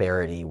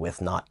prosperity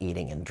with not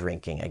eating and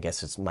drinking. I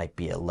guess it might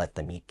be a let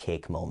them eat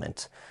cake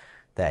moment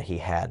that he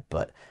had.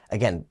 But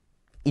again,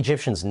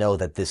 Egyptians know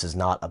that this is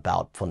not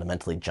about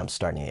fundamentally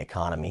jumpstarting the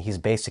economy. He's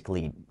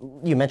basically,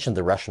 you mentioned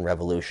the Russian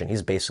Revolution,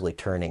 he's basically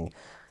turning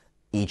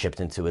Egypt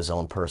into his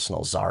own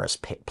personal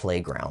czarist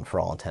playground for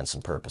all intents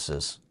and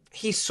purposes.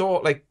 He saw,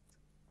 like,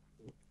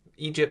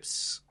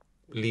 Egypt's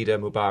leader,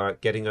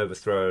 Mubarak, getting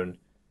overthrown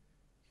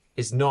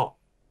is not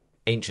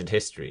ancient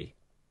history.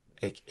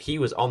 Like, he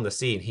was on the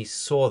scene. He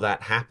saw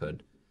that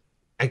happen.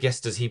 I guess,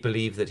 does he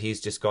believe that he's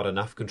just got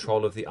enough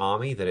control of the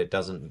army that it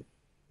doesn't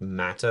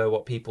matter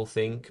what people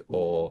think,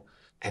 or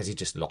has he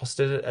just lost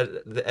it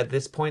at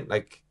this point?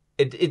 Like,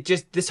 it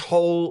just, this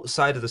whole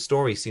side of the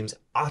story seems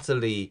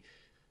utterly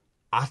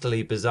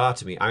bizarre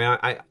to me. I mean,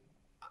 I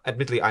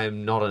admittedly, I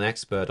am not an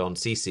expert on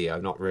Sisi.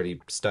 I've not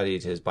really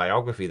studied his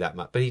biography that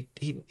much, but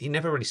he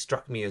never really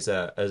struck me as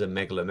a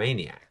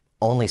megalomaniac.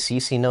 Only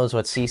Sisi knows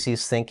what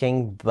Sisi's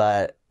thinking,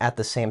 but at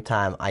the same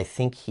time, I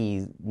think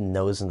he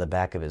knows in the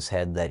back of his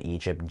head that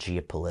Egypt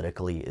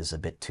geopolitically is a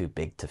bit too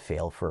big to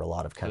fail for a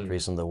lot of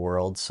countries in the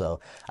world.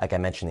 So, like I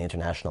mentioned, the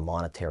International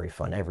Monetary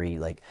Fund, every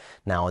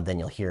now and then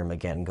you'll hear him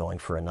again going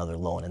for another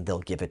loan, and they'll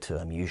give it to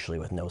him usually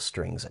with no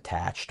strings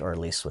attached, or at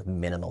least with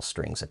minimal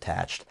strings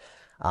attached.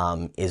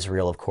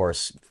 Israel, of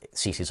course,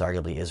 Sisi's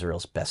arguably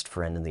Israel's best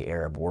friend in the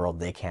Arab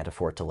world. They can't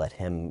afford to let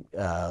him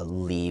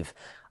leave.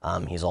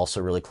 He's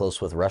also really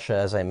close with Russia,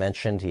 as I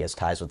mentioned. He has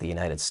ties with the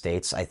United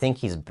States. I think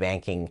he's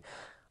banking,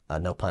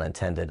 no pun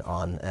intended,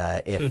 on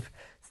if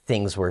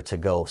things were to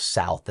go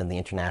south, then the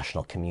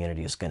international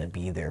community is going to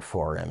be there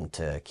for him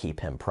to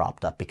keep him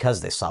propped up,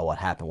 because they saw what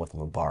happened with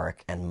Mubarak,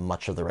 and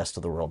much of the rest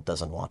of the world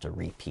doesn't want a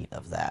repeat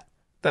of that.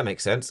 That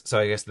makes sense. So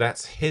I guess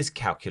that's his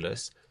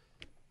calculus.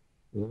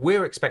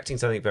 We're expecting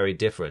something very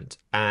different,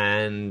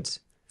 and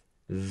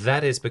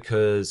that is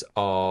because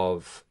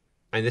of,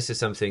 and this is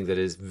something that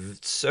is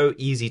so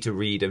easy to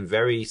read and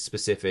very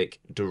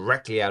specific,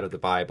 directly out of the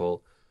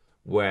Bible,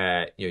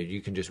 where you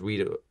can just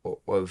read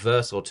a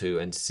verse or two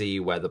and see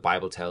where the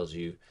Bible tells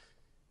you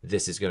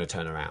this is going to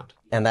turn around.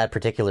 And that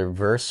particular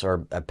verse,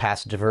 or a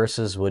passage of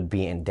verses, would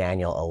be in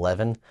Daniel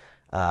 11.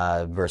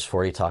 Verse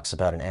 40 talks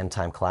about an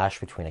end-time clash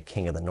between a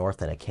king of the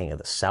north and a king of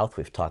the south.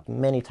 We've talked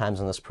many times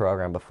in this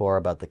program before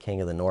about the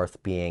king of the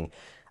north being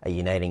a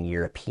uniting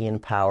European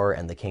power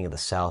and the king of the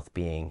south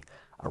being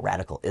a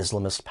radical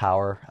Islamist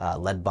power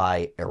led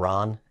by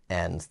Iran,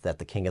 and that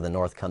the king of the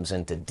north comes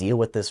in to deal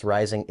with this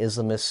rising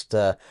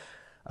Islamist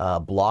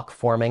bloc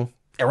forming.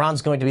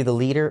 Iran's going to be the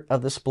leader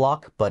of this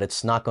bloc, but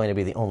it's not going to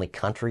be the only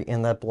country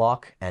in that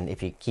bloc. And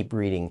if you keep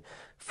reading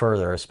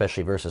further,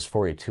 especially verses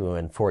 42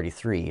 and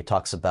 43, it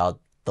talks about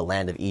the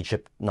land of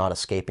Egypt not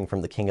escaping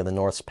from the king of the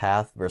north's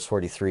path. Verse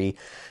 43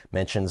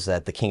 mentions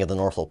that the king of the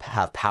north will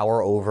have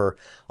power over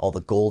all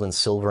the gold and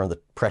silver and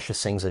the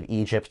precious things of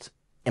Egypt,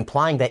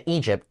 implying that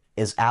Egypt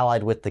is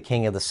allied with the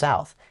king of the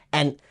south.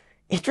 And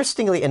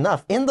interestingly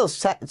enough, in those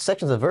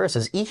sections of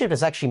verses, Egypt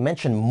is actually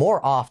mentioned more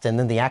often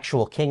than the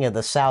actual king of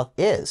the south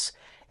is.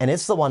 And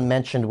it's the one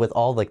mentioned with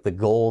all the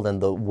gold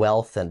and the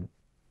wealth, and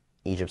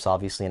Egypt's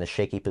obviously in a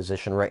shaky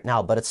position right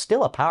now, but it's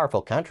still a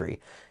powerful country.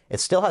 It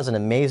still has an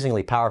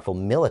amazingly powerful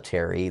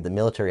military. The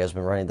military has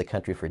been running the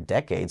country for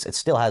decades. It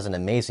still has an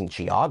amazing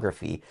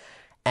geography.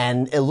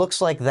 And it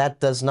looks like that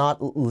does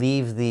not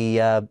leave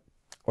the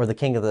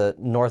king of the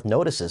north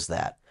notices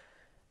that.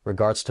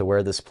 Regards to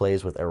where this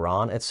plays with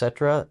Iran,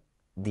 etc.,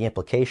 the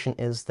implication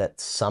is that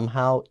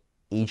somehow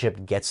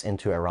Egypt gets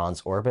into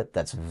Iran's orbit.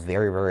 That's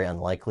very, very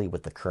unlikely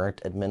with the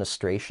current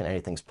administration.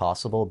 Anything's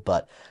possible.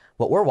 But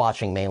what we're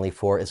watching mainly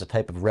for is a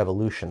type of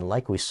revolution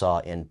like we saw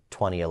in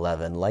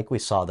 2011, like we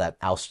saw that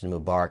ousted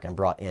Mubarak and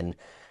brought in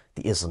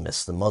the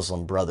Islamists, the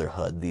Muslim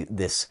Brotherhood,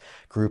 this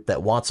group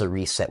that wants a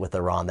reset with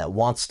Iran, that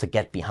wants to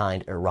get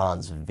behind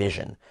Iran's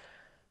vision.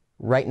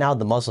 Right now,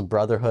 the Muslim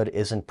Brotherhood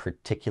isn't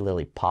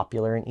particularly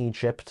popular in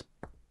Egypt,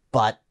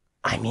 but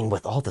I mean,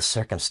 with all the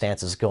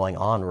circumstances going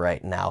on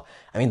right now,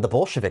 I mean, the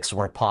Bolsheviks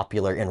weren't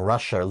popular in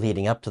Russia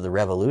leading up to the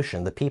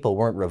revolution. The people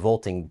weren't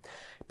revolting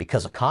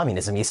because of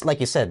communism. Like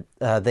you said,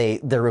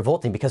 they're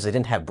revolting because they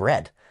didn't have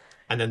bread.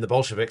 And then the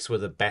Bolsheviks were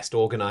the best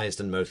organized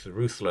and most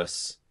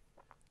ruthless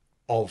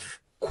of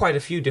quite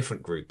a few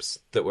different groups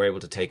that were able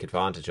to take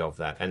advantage of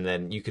that. And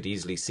then you could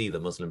easily see the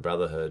Muslim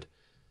Brotherhood,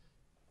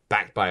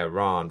 backed by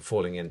Iran,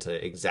 falling into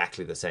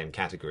exactly the same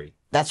category.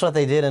 That's what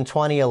they did in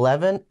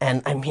 2011.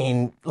 And I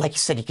mean, like you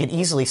said, you could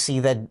easily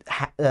see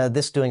that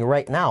this doing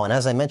right now. And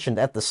as I mentioned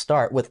at the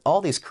start, with all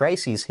these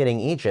crises hitting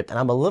Egypt, and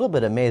I'm a little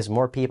bit amazed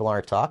more people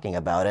aren't talking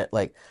about it.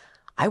 Like,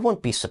 I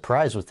wouldn't be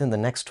surprised within the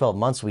next 12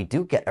 months we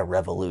do get a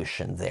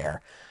revolution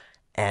there.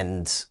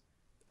 And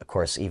of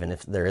course, even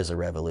if there is a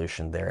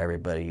revolution there,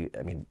 everybody,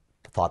 I mean,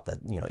 thought that,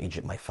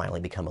 Egypt might finally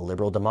become a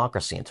liberal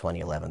democracy in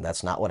 2011.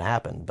 That's not what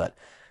happened. But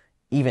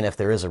even if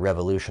there is a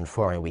revolution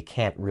forming, we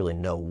can't really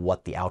know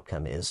what the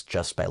outcome is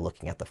just by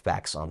looking at the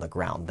facts on the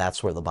ground.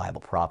 That's where the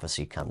Bible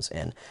prophecy comes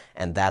in.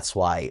 And that's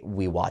why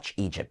we watch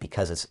Egypt,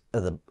 because it's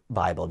the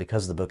Bible,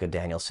 because the book of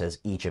Daniel says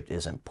Egypt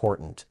is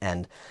important.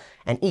 And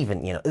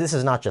even, this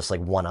is not just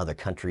like one other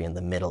country in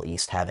the Middle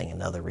East having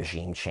another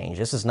regime change.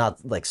 This is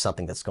not like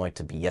something that's going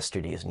to be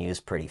yesterday's news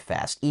pretty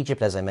fast.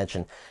 Egypt, as I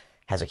mentioned,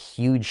 has a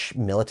huge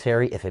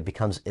military. If it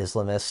becomes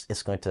Islamist,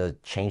 it's going to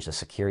change the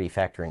security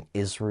factor in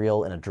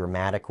Israel in a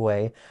dramatic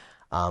way.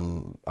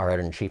 Our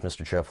editor-in-chief,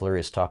 Mr. Joe Fleury,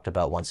 has talked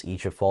about once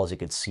Egypt falls, you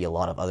could see a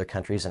lot of other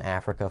countries in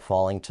Africa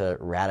falling to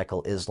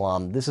radical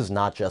Islam. This is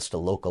not just a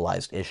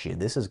localized issue.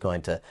 This is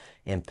going to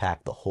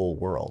impact the whole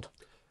world.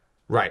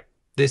 Right.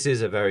 This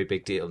is a very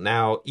big deal.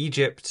 Now,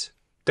 Egypt,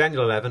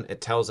 Daniel 11, it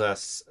tells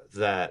us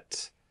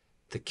that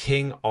the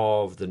king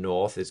of the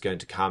north is going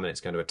to come and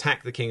it's going to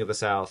attack the king of the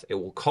south. It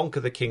will conquer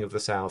the king of the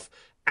south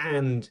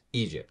and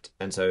Egypt.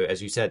 And so,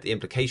 as you said, the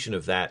implication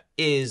of that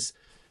is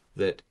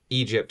that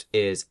Egypt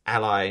is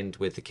allied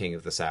with the king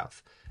of the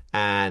south.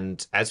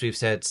 And as we've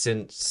said,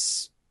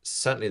 since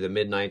certainly the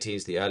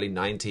mid-90s, the early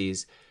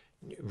 90s,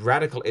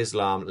 radical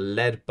Islam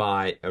led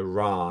by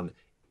Iran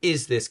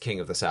is this king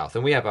of the south.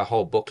 And we have a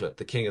whole booklet,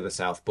 the King of the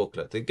South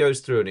booklet, that goes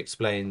through and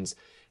explains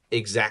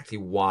exactly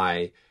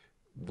why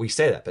we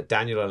say that. But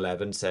Daniel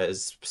 11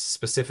 says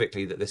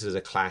specifically that this is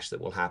a clash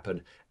that will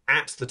happen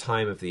at the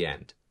time of the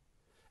end.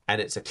 And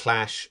it's a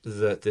clash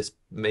that this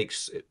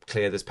makes it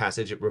clear, this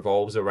passage, it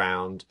revolves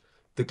around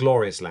the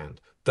glorious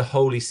land, the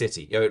holy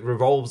city. It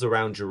revolves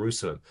around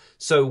Jerusalem.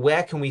 So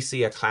where can we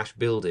see a clash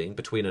building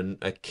between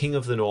a king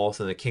of the north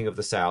and a king of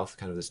the south,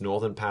 kind of this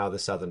northern power, the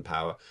southern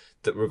power,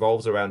 that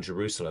revolves around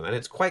Jerusalem? And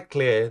it's quite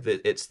clear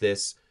that it's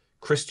this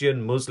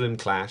Christian-Muslim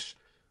clash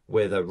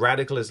with a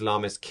radical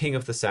Islamist king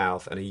of the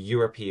south and a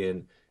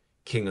European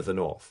king of the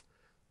north.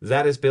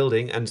 That is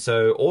building, and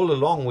so all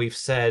along we've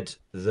said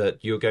that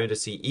you're going to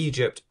see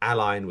Egypt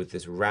allying with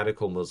this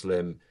radical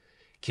Muslim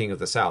king of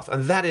the south.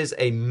 And that is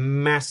a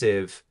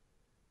massive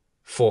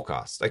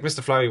forecast. Like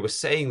Mr. Fleury was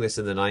saying this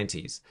in the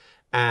 90s,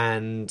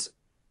 and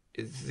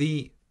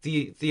the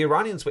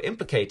Iranians were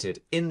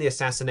implicated in the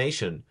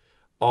assassination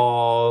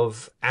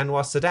of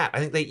Anwar Sadat. I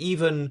think they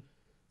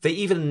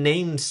even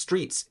named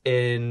streets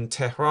in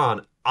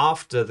Tehran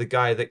after the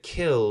guy that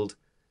killed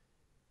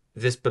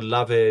this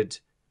beloved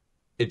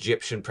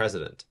Egyptian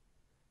president.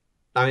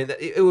 I mean,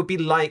 it would be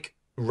like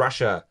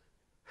Russia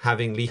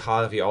having Lee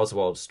Harvey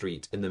Oswald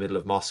Street in the middle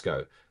of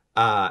Moscow.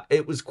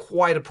 It was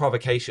quite a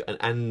provocation,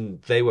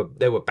 and they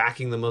were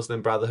backing the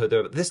Muslim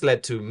Brotherhood. This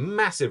led to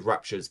massive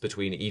ruptures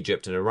between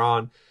Egypt and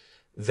Iran.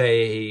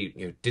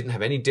 They didn't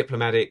have any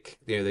diplomatic,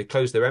 they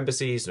closed their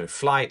embassies, no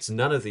flights,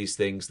 none of these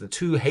things. The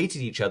two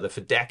hated each other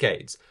for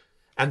decades.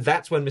 And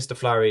that's when Mr.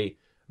 Fleury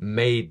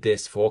made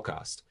this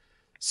forecast.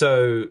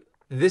 So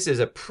this is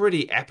a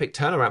pretty epic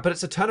turnaround, but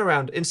it's a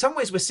turnaround in some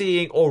ways we're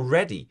seeing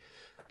already.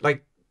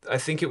 Like, I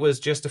think it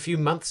was just a few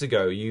months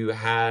ago, you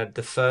had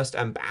the first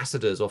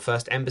ambassadors or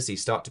first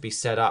embassies start to be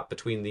set up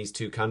between these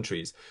two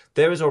countries.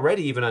 There is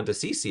already, even under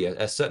Sisi,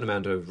 a certain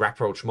amount of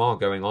rapprochement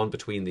going on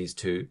between these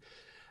two.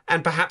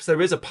 And perhaps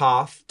there is a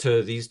path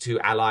to these two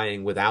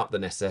allying without the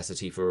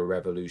necessity for a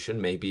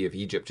revolution. Maybe if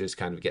Egypt just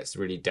kind of gets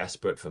really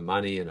desperate for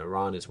money and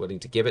Iran is willing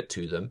to give it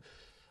to them.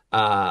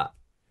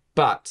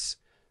 But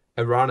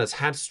Iran has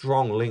had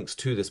strong links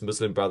to this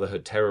Muslim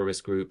Brotherhood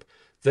terrorist group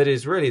that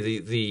is really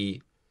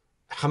the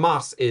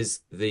Hamas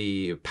is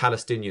the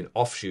Palestinian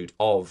offshoot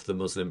of the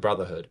Muslim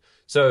Brotherhood.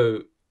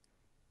 So,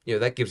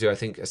 that gives you, I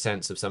think, a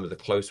sense of some of the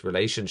close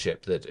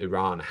relationship that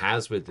Iran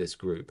has with this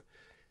group.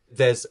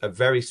 There's a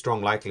very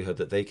strong likelihood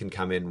that they can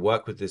come in,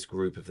 work with this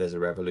group if there's a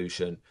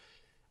revolution,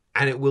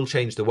 and it will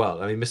change the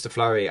world. I mean, Mr.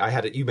 Fleury,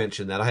 you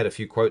mentioned that. I had a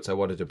few quotes I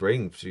wanted to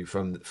bring to you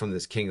from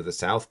this King of the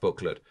South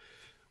booklet,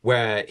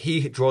 where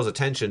he draws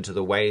attention to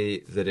the way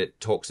that it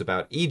talks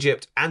about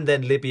Egypt and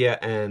then Libya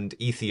and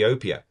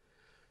Ethiopia.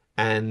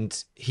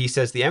 And he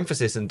says the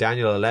emphasis in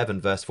Daniel 11,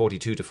 verse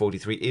 42 to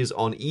 43 is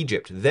on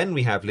Egypt. Then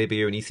we have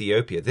Libya and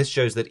Ethiopia. This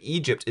shows that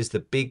Egypt is the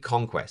big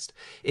conquest.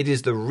 It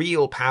is the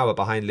real power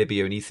behind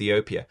Libya and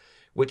Ethiopia,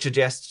 which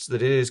suggests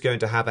that it is going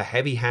to have a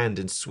heavy hand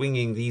in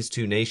swinging these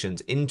two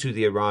nations into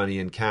the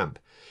Iranian camp.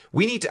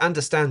 We need to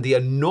understand the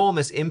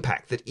enormous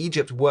impact that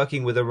Egypt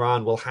working with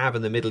Iran will have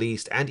in the Middle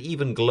East and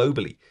even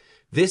globally.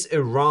 This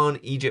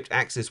Iran-Egypt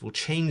axis will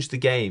change the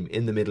game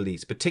in the Middle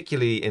East,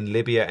 particularly in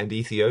Libya and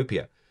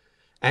Ethiopia.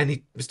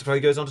 And Mr. Fleury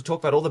goes on to talk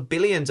about all the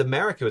billions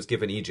America has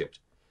given Egypt,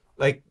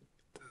 like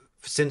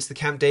since the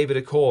Camp David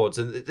Accords.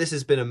 And this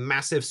has been a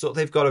massive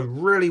they've got a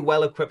really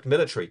well-equipped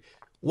military.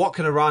 What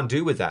can Iran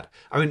do with that?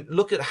 I mean,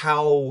 look at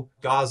how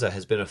Gaza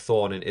has been a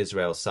thorn in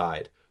Israel's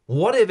side.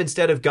 What if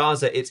instead of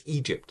Gaza, it's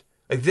Egypt?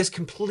 Like, this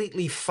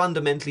completely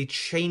fundamentally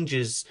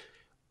changes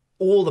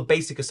all the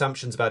basic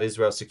assumptions about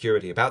Israel's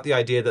security, about the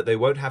idea that they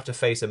won't have to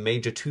face a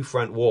major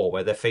two-front war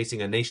where they're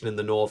facing a nation in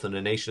the north and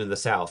a nation in the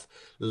south,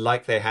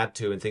 like they had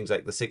to in things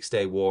like the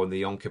Six-Day War and the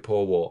Yom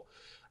Kippur War.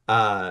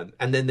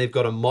 And then they've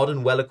got a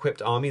modern,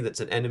 well-equipped army that's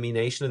an enemy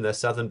nation in their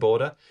southern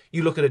border.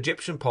 You look at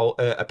Egyptian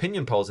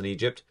opinion polls in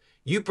Egypt.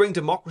 You bring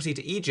democracy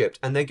to Egypt,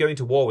 and they're going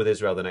to war with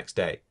Israel the next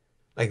day.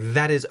 Like,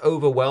 that is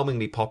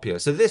overwhelmingly popular.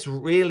 So this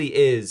really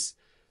is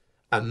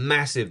a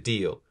massive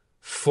deal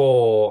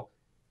for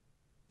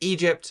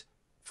Egypt,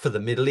 for the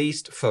Middle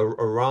East, for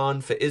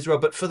Iran, for Israel,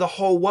 but for the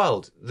whole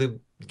world.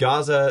 The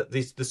Gaza,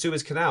 the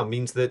Suez Canal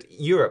means that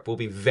Europe will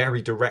be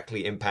very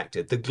directly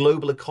impacted. The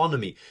global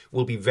economy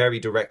will be very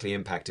directly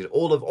impacted.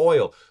 Olive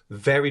oil,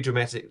 very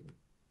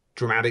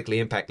dramatically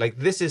impacted. Like,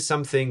 this is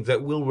something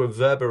that will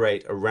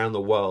reverberate around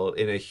the world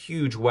in a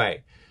huge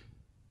way.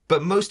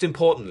 But most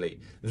importantly,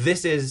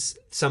 this is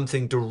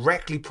something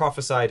directly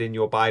prophesied in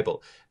your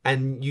Bible.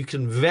 And you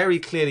can very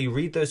clearly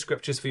read those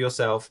scriptures for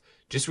yourself.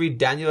 Just read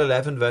Daniel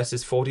 11,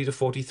 verses 40 to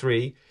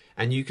 43.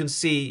 And you can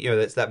see,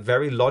 it's that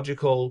very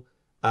logical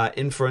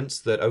inference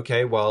that,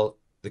 okay, well,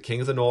 the king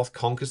of the north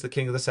conquers the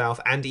king of the south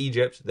and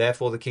Egypt.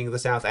 Therefore, the king of the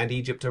south and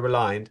Egypt are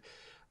aligned.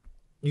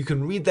 You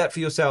can read that for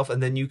yourself,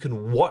 and then you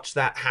can watch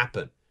that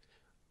happen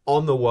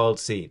on the world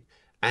scene.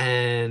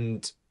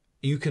 And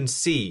you can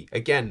see,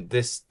 again,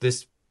 this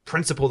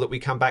principle that we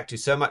come back to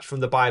so much from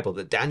the Bible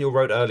that Daniel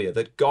wrote earlier,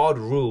 that God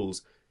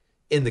rules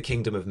in the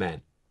kingdom of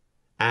men.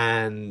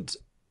 And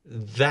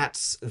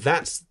that's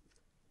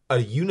a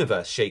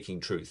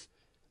universe-shaking truth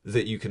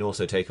that you can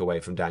also take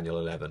away from Daniel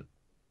 11.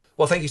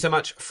 Well, thank you so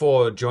much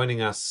for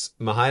joining us,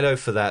 Mihailo,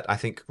 for that, I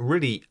think,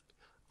 really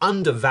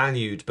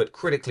undervalued but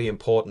critically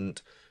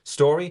important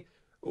story.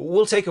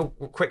 We'll take a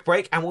quick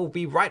break, and we'll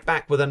be right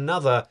back with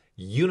another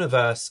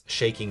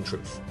universe-shaking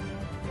truth.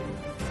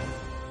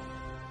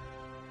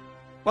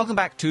 Welcome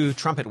back to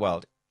Trumpet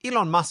World.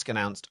 Elon Musk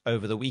announced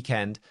over the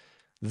weekend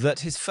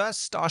that his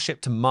first Starship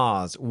to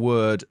Mars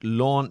would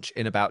launch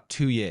in about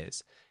 2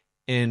 years.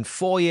 In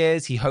 4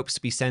 years, he hopes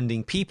to be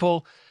sending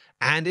people,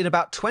 and in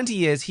about 20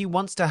 years, he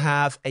wants to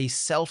have a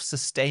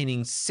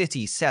self-sustaining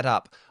city set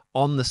up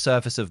on the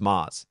surface of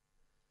Mars.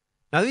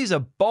 Now, these are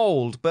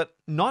bold, but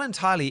not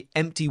entirely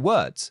empty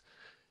words.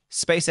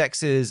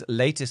 SpaceX's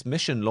latest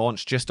mission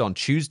launched just on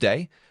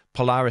Tuesday.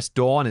 Polaris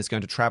Dawn is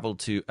going to travel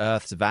to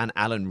Earth's Van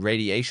Allen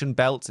radiation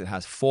belts. It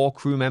has 4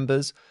 crew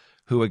members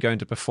who are going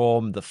to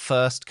perform the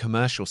first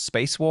commercial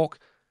spacewalk.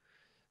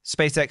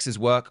 SpaceX's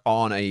work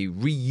on a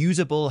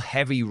reusable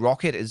heavy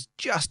rocket is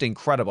just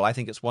incredible. I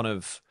think it's one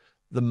of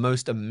the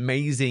most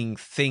amazing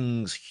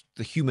things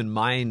the human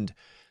mind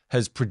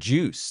has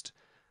produced.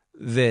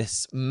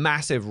 This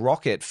massive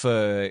rocket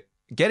for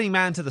getting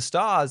man to the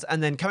stars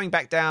and then coming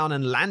back down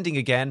and landing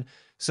again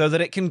so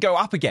that it can go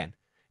up again.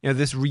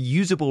 This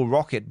reusable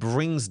rocket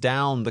brings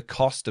down the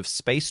cost of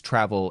space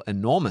travel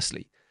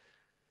enormously.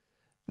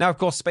 Now, of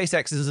course,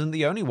 SpaceX isn't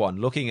the only one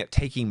looking at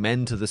taking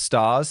men to the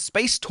stars.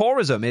 Space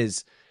tourism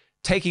is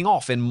taking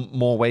off in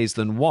more ways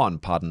than one,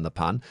 pardon the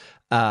pun.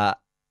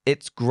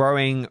 It's a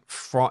growing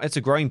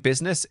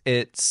business.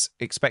 It's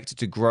expected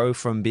to grow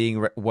from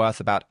being worth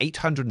about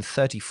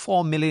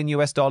 $834 million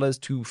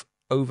to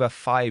over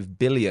 $5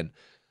 billion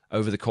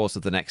over the course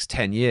of the next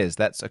 10 years.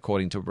 That's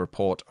according to a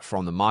report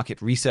from the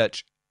market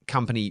research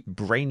company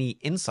Brainy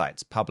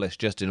Insights, published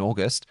just in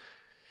August.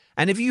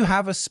 And if you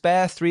have a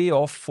spare $300,000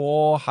 or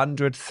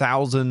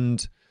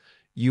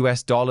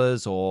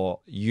 $400,000 or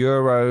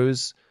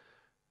euros,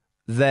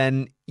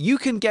 then you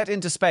can get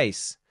into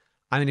space.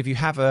 I mean, if you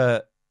have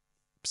a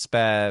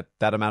spare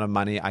that amount of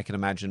money, I can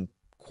imagine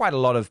quite a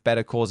lot of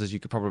better causes you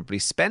could probably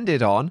spend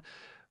it on.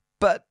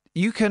 But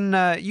you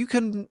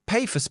can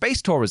pay for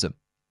space tourism.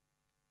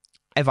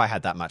 If I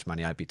had that much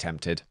money, I'd be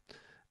tempted.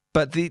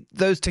 But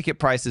those ticket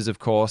prices, of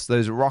course,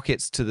 those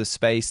rockets to the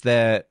space,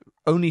 they're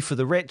only for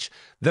the rich.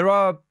 There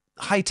are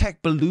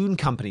high-tech balloon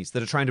companies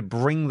that are trying to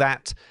bring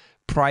that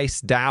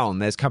price down.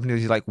 There's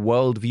companies like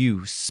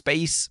Worldview,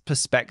 Space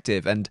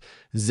Perspective, and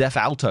Zeph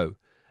Alto.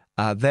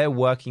 They're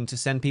working to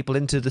send people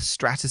into the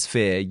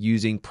stratosphere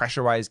using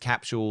pressurized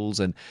capsules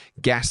and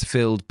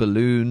gas-filled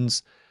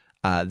balloons.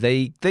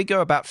 They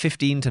go about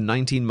 15 to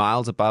 19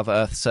 miles above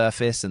Earth's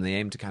surface, and they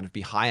aim to kind of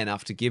be high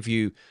enough to give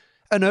you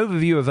an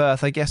overview of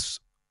Earth, I guess,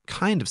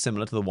 kind of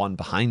similar to the one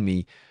behind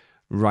me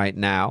right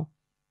now.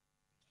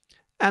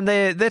 And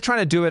they're trying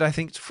to do it, I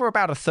think, for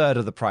about a third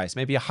of the price,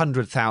 maybe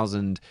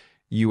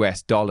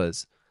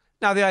 $100,000.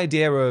 Now, the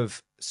idea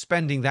of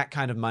spending that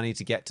kind of money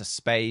to get to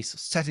space,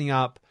 setting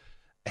up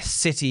a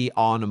city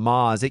on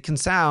Mars, it can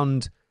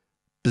sound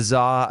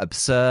bizarre,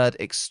 absurd,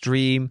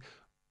 extreme.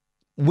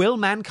 Will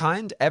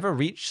mankind ever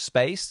reach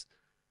space?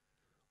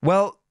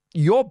 Well,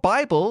 your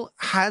Bible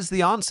has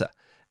the answer.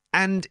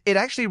 And it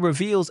actually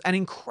reveals an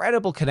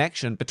incredible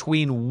connection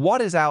between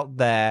what is out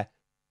there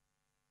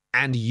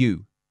and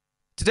you.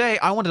 Today,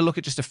 I want to look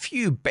at just a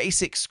few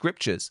basic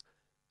scriptures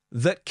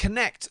that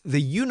connect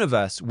the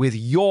universe with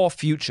your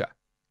future.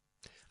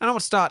 And I want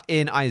to start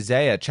in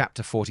Isaiah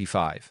chapter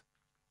 45.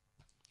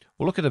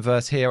 We'll look at a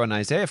verse here in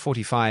Isaiah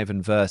 45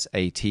 and verse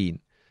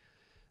 18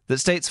 that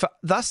states, "For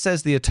thus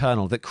says the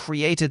Eternal that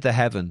created the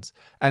heavens,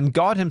 and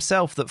God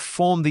himself that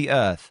formed the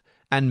earth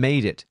and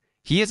made it.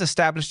 He has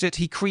established it.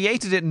 He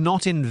created it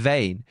not in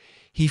vain.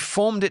 He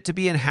formed it to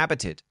be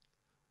inhabited.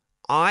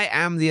 I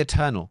am the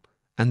eternal,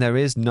 and there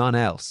is none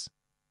else.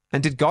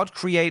 And did God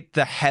create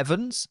the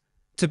heavens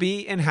to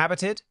be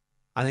inhabited?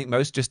 I think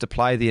most just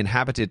apply the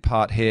inhabited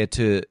part here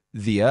to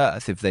the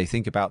earth if they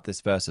think about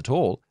this verse at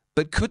all.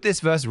 But could this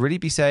verse really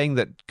be saying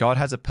that God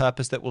has a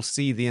purpose that will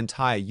see the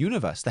entire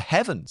universe, the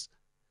heavens,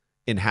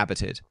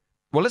 inhabited?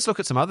 Well, let's look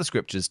at some other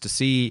scriptures to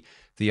see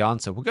the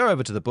answer. We'll go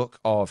over to the book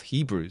of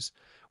Hebrews,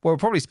 where we'll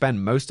probably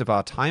spend most of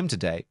our time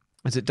today,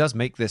 as it does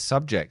make this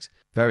subject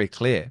very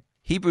clear.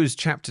 Hebrews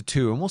chapter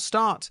 2, and we'll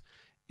start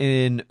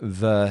in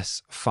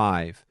verse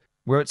 5.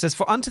 Where it says,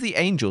 "For unto the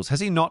angels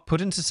has he not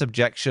put into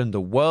subjection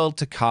the world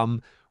to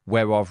come,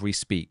 whereof we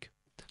speak."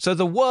 So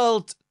the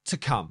world to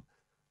come,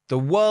 the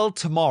world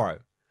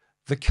tomorrow,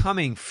 the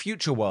coming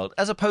future world,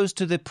 as opposed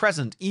to the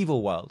present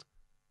evil world.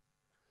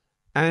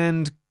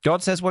 And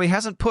God says, well, he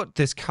hasn't put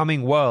this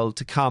coming world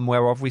to come,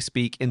 whereof we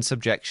speak, in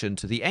subjection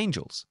to the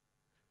angels.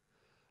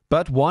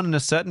 But one in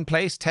a certain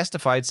place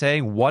testified,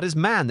 saying, "What is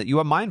man, that you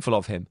are mindful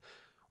of him?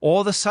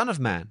 Or the son of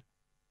man,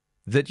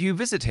 that you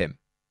visit him?"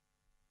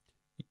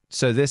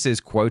 So this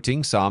is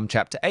quoting Psalm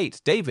chapter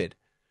 8. David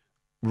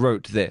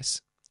wrote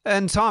this.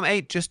 And Psalm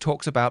 8 just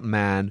talks about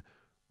man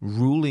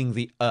ruling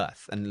the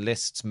earth and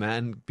lists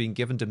man being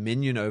given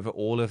dominion over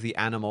all of the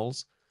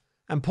animals.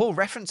 And Paul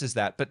references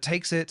that, but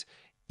takes it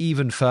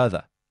even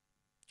further.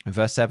 In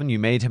verse 7, "You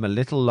made him a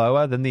little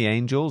lower than the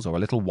angels, or a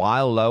little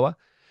while lower.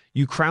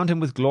 You crowned him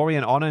with glory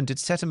and honor, and did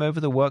set him over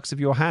the works of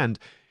your hand.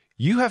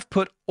 You have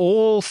put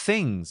all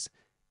things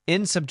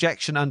in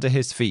subjection under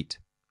his feet."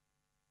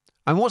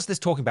 And what's this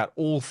talking about,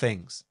 all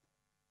things?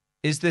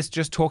 Is this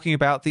just talking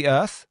about the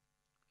earth?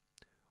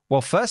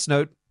 Well, first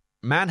note,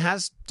 man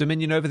has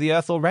dominion over the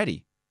earth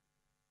already.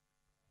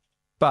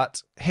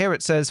 But here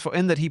it says, "For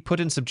in that he put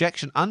in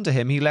subjection unto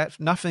him, he left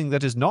nothing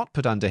that is not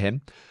put under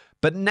him.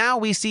 But now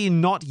we see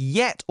not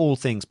yet all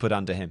things put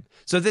under him."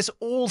 So this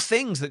all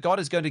things that God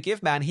is going to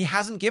give man, he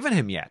hasn't given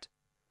him yet.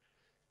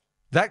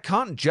 That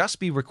can't just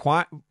be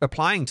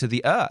applying to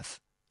the earth.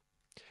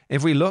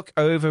 If we look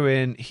over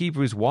in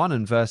Hebrews 1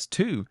 and verse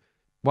 2,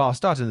 well, I'll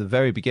start in the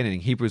very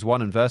beginning. Hebrews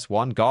 1 and verse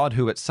 1, "God,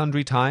 who at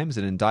sundry times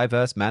and in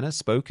diverse manners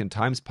spoke in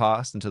times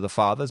past unto the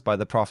fathers by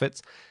the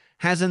prophets,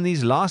 has in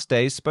these last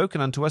days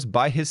spoken unto us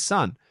by his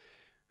Son,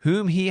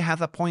 whom he hath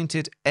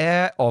appointed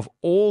heir of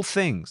all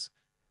things,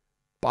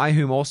 by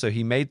whom also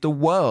he made the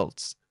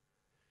worlds."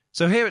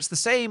 So here it's the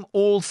same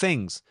all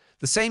things,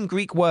 the same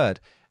Greek word.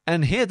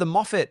 And here the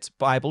Moffat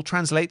Bible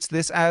translates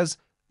this as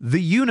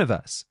the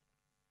universe.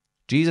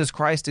 Jesus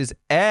Christ is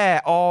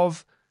heir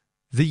of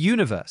the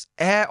universe,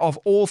 heir of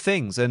all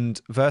things. And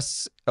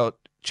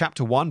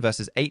chapter 1,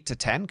 verses 8 to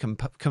 10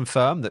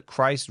 confirm that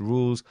Christ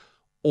rules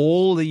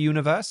all the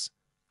universe,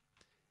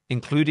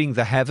 including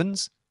the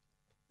heavens.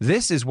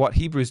 This is what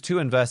Hebrews 2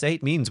 and verse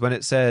 8 means when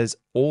it says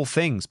all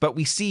things, but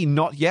we see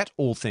not yet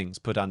all things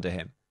put under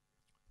him.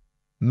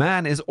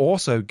 Man is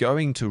also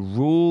going to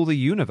rule the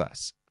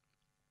universe.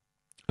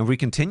 And we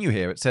continue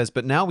here. It says,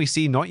 "But now we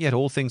see not yet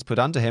all things put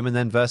under him." And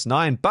then verse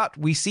 9, "But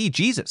we see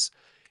Jesus,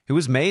 who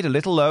was made a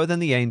little lower than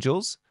the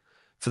angels,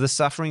 for the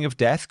suffering of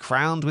death,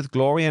 crowned with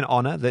glory and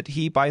honor, that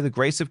he by the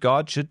grace of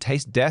God should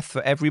taste death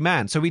for every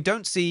man." So we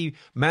don't see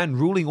man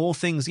ruling all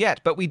things yet,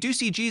 but we do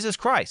see Jesus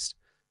Christ.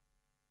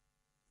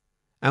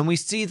 And we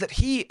see that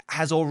he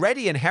has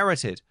already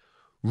inherited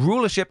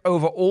rulership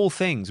over all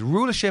things,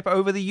 rulership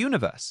over the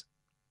universe.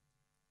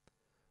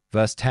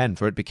 Verse 10,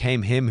 "For it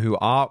became him who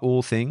are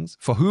all things,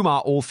 for whom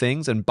are all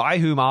things, and by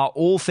whom are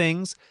all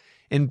things,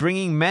 in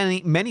bringing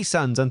many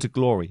sons unto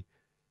glory,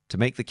 to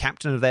make the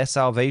captain of their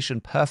salvation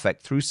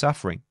perfect through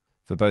suffering.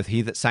 For both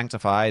he that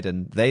sanctified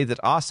and they that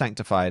are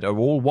sanctified are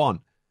all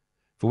one,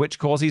 for which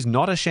cause he's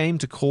not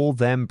ashamed to call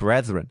them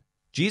brethren."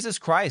 Jesus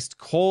Christ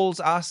calls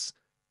us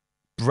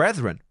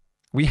brethren.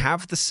 We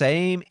have the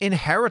same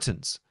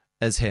inheritance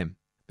as him.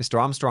 Mr.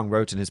 Armstrong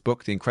wrote in his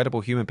book, The Incredible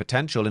Human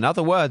Potential, in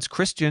other words,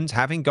 Christians,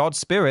 having God's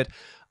Spirit,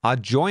 are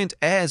joint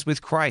heirs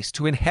with Christ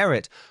to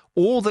inherit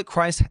all that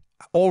Christ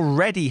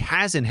already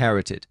has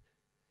inherited.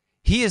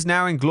 He is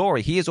now in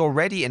glory. He has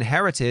already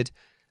inherited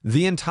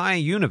the entire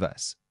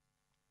universe.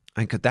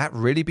 And could that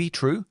really be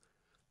true?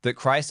 That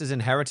Christ has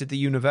inherited the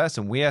universe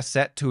and we are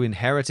set to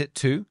inherit it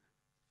too?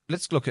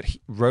 Let's look at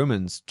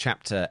Romans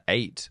chapter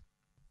 8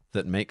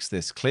 that makes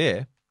this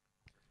clear.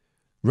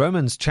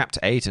 Romans chapter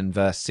 8 and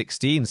verse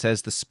 16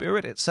 says, "The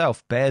Spirit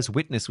itself bears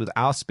witness with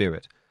our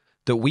spirit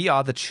that we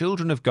are the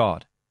children of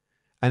God.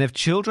 And if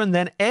children,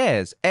 then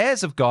heirs,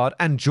 heirs of God,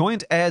 and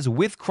joint heirs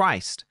with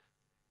Christ,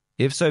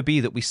 if so be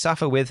that we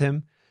suffer with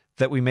him,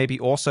 that we may be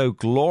also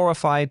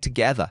glorified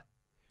together."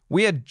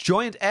 We are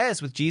joint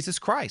heirs with Jesus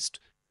Christ.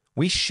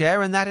 We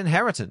share in that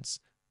inheritance.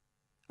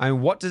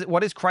 And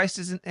what is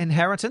Christ's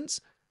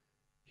inheritance?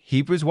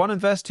 Hebrews 1 and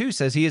verse 2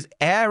 says he is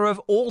heir of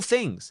all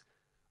things.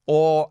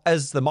 Or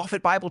as the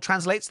Moffat Bible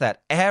translates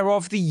that, heir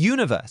of the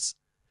universe.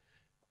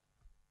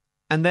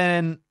 And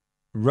then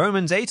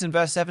Romans 8 and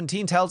verse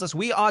 17 tells us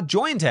we are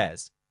joint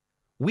heirs.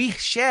 We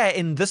share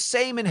in the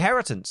same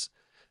inheritance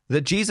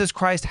that Jesus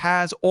Christ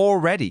has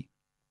already.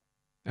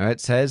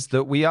 It says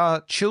that we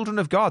are children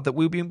of God, that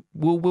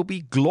will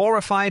be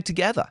glorified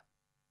together.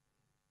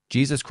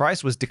 Jesus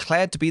Christ was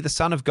declared to be the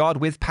Son of God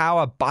with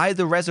power by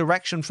the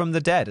resurrection from the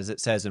dead, as it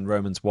says in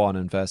Romans 1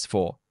 and verse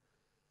 4.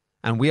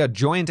 And we are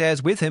joint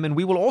heirs with him, and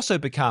we will also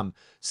become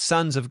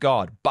sons of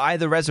God by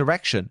the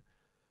resurrection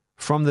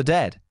from the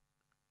dead.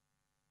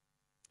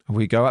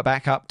 We go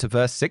back up to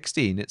verse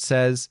 16. It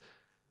says,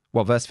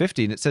 verse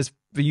 15, it says,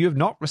 "For you have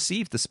not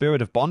received the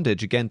spirit of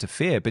bondage again to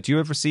fear, but you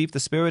have received the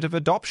spirit of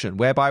adoption,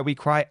 whereby we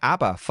cry,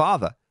 Abba,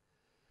 Father."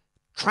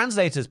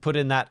 Translators put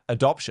in that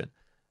adoption.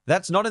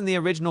 That's not in the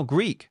original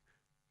Greek.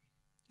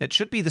 It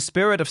should be the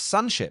spirit of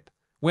sonship.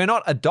 We're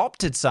not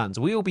adopted sons.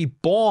 We will be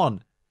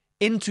born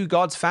into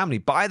God's family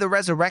by the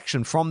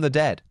resurrection from the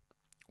dead.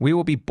 We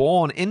will be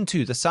born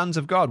into the sons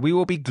of God. We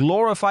will be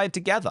glorified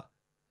together,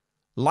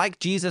 like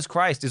Jesus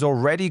Christ is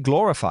already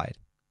glorified.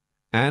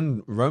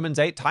 And Romans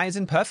 8 ties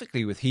in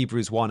perfectly with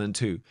Hebrews 1 and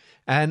 2,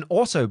 and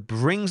also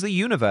brings the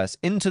universe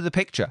into the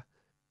picture.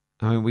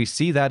 We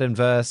see that in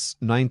verse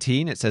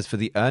 19. It says, "For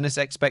the earnest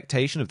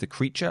expectation of the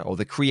creature or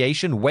the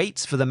creation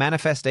waits for the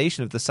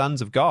manifestation of the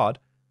sons of God."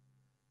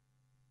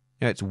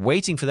 It's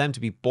waiting for them to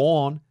be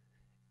born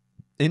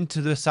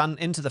into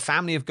the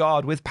family of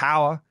God with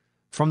power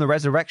from the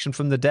resurrection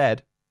from the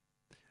dead.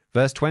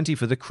 Verse 20,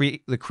 "For the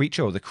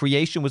creature or the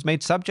creation was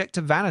made subject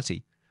to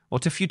vanity or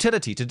to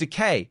futility, to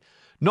decay,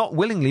 not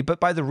willingly, but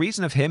by the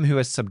reason of him who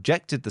has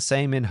subjected the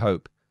same in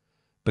hope,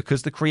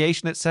 because the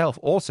creation itself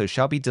also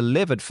shall be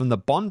delivered from the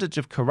bondage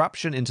of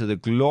corruption into the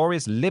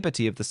glorious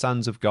liberty of the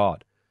sons of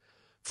God.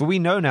 For we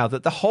know now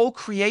that the whole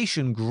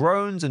creation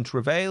groans and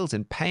travails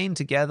in pain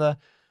together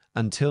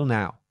until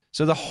now."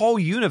 So the whole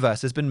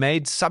universe has been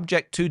made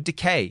subject to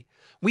decay.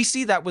 We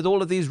see that with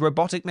all of these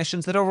robotic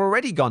missions that have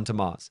already gone to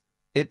Mars.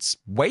 It's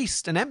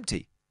waste and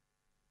empty.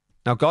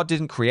 Now, God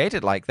didn't create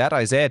it like that.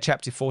 Isaiah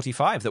chapter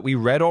 45 that we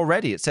read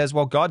already, it says,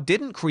 well, God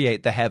didn't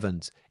create the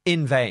heavens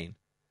in vain.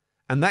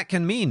 And that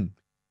can mean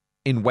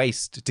in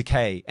waste,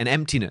 decay, and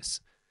emptiness.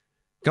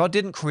 God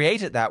didn't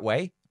create it that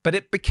way, but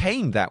it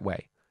became that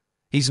way.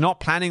 He's not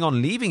planning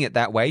on leaving it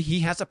that way. He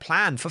has a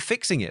plan for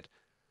fixing it.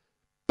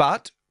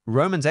 But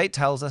Romans 8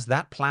 tells us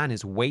that plan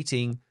is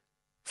waiting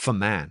for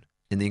man.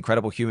 In The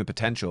Incredible Human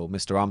Potential,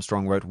 Mr.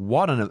 Armstrong wrote,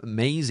 "What an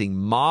amazing,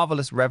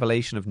 marvelous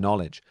revelation of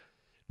knowledge.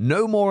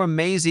 No more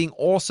amazing,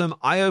 awesome,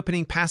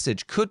 eye-opening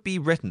passage could be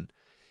written.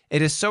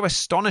 It is so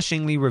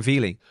astonishingly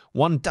revealing.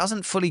 One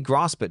doesn't fully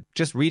grasp it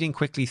just reading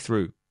quickly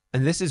through."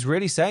 And this is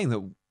really saying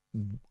that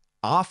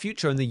our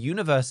future and the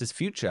universe's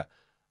future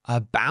are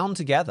bound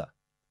together.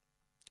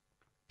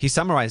 He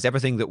summarized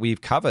everything that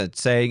we've covered,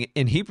 saying,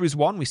 in Hebrews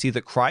 1, we see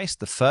that Christ,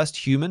 the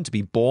first human to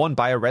be born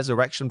by a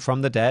resurrection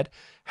from the dead,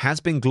 has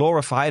been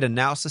glorified and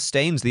now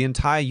sustains the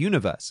entire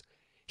universe.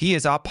 He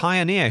is our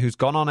pioneer who's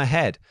gone on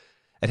ahead.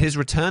 At his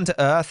return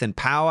to earth in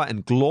power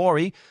and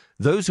glory,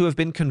 those who have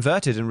been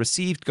converted and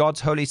received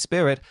God's Holy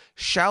Spirit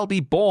shall be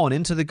born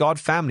into the God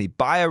family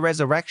by a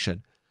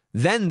resurrection.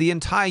 Then the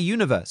entire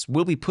universe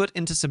will be put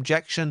into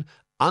subjection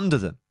under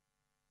them.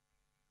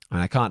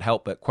 And I can't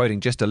help but quoting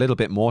just a little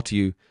bit more to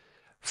you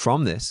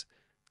from this.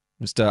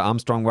 Mr.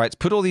 Armstrong writes,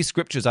 "Put all these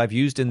scriptures I've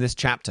used in this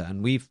chapter,"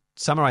 and we've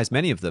summarized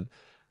many of them,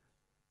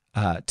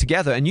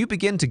 together, and you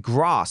begin to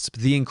grasp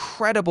the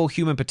incredible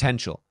human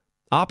potential.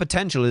 Our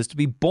potential is to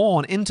be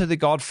born into the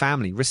God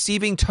family,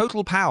 receiving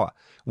total power.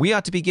 We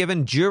are to be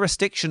given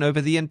jurisdiction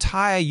over the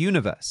entire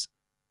universe.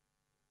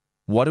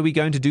 What are we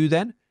going to do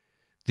then?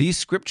 These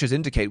scriptures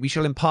indicate we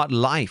shall impart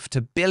life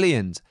to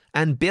billions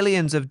and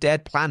billions of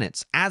dead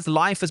planets, as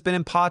life has been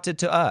imparted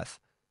to Earth.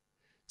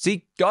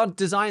 See, God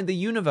designed the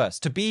universe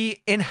to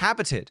be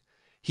inhabited.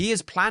 He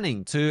is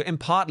planning to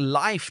impart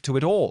life to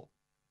it all.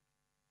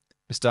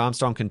 Mr.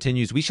 Armstrong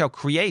continues, "We shall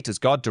create as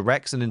God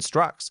directs and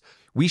instructs.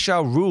 We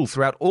shall rule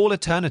throughout all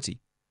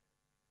eternity."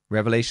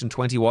 Revelation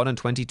 21 and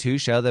 22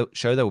 show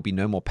there will be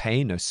no more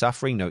pain, no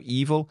suffering, no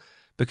evil,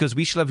 because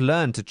we shall have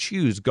learned to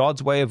choose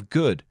God's way of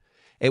good.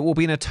 It will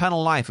be an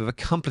eternal life of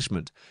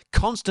accomplishment,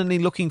 constantly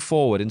looking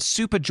forward in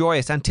super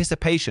joyous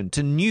anticipation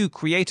to new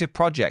creative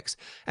projects,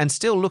 and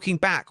still looking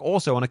back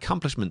also on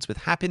accomplishments with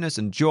happiness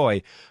and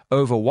joy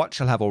over what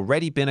shall have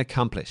already been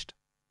accomplished.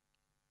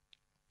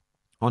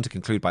 I want to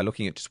conclude by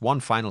looking at just one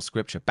final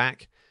scripture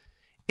back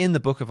in the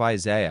book of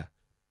Isaiah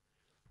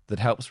that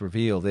helps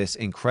reveal this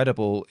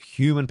incredible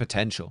human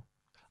potential.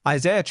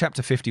 Isaiah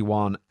chapter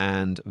 51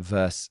 and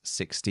verse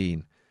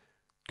 16.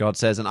 God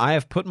says, "And I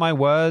have put my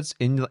words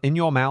in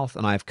your mouth,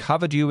 and I have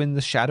covered you in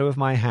the shadow of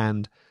my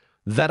hand,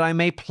 that I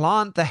may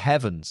plant the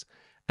heavens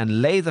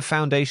and lay the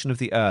foundation of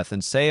the earth,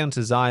 and say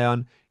unto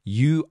Zion,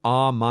 you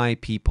are my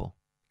people."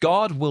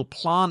 God will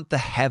plant the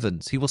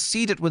heavens. He will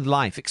seed it with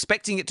life,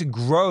 expecting it to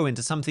grow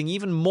into something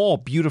even more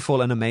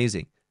beautiful and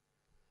amazing.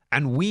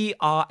 And we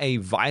are a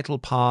vital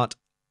part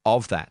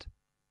of that.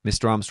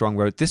 Mr. Armstrong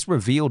wrote, "This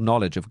revealed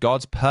knowledge of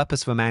God's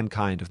purpose for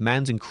mankind, of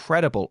man's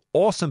incredible,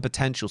 awesome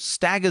potential,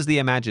 staggers the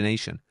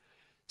imagination.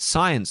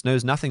 Science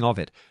knows nothing of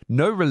it.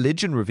 No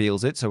religion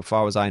reveals it, so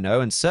far as I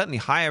know, and certainly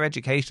higher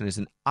education is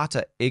in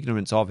utter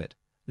ignorance of it.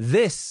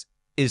 This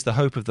is the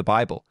hope of the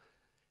Bible.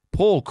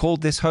 Paul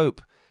called this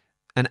hope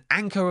an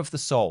anchor of the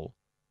soul.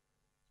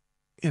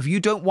 If you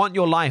don't want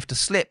your life to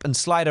slip and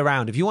slide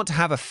around, if you want to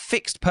have a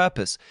fixed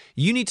purpose,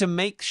 you need to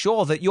make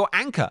sure that your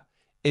anchor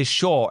is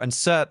sure and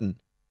certain.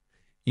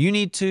 You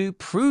need to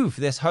prove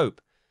this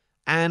hope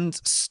and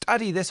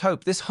study this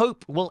hope. This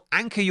hope will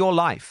anchor your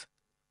life.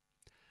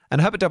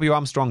 And Herbert W.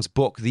 Armstrong's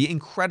book, The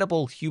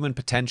Incredible Human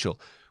Potential,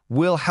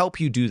 will help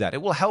you do that.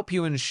 It will help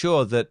you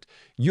ensure that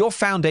your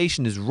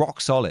foundation is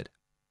rock solid.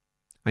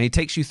 And he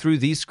takes you through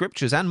these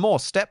scriptures and more,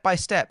 step by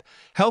step,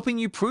 helping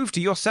you prove to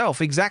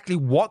yourself exactly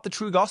what the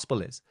true gospel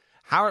is,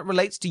 how it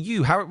relates to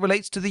you, how it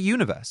relates to the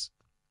universe.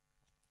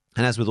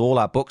 And as with all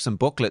our books and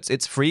booklets,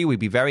 it's free. We'd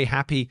be very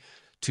happy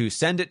to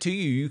send it to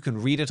you. You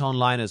can read it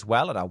online as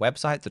well at our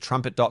website,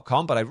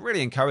 thetrumpet.com. But I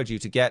really encourage you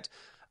to get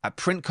a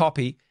print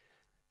copy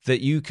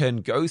that you can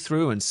go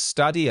through and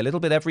study a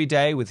little bit every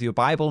day with your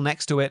Bible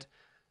next to it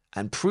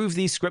and prove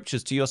these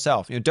scriptures to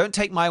yourself. Don't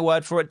take my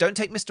word for it. Don't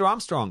take Mr.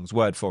 Armstrong's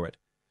word for it.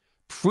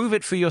 Prove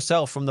it for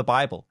yourself from the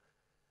Bible.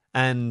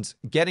 And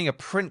getting a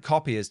print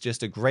copy is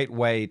just a great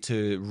way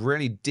to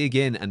really dig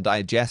in and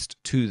digest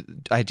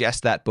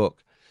that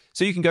book.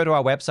 So you can go to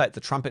our website,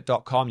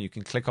 thetrumpet.com. You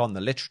can click on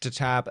the literature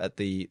tab at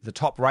the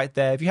top right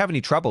there. If you have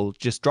any trouble,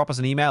 just drop us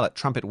an email at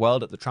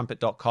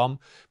trumpetworld@thetrumpet.com.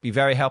 Be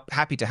very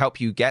happy to help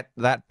you get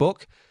that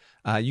book.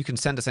 You can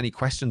send us any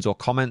questions or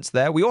comments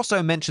there. We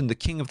also mentioned The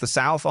King of the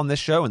South on this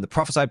show and the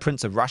Prophesied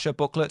Prince of Russia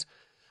booklet.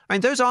 I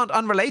mean, those aren't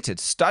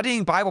unrelated.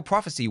 Studying Bible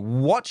prophecy,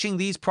 watching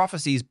these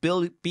prophecies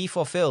be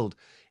fulfilled,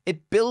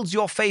 it builds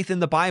your faith in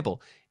the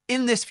Bible,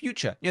 in this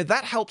future.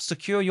 That helps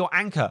secure your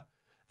anchor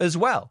as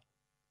well.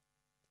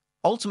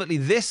 Ultimately,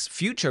 this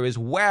future is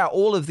where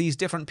all of these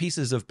different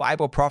pieces of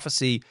Bible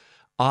prophecy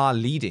are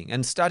leading.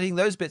 And studying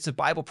those bits of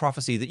Bible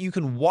prophecy that you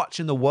can watch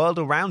in the world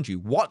around you,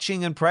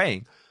 watching and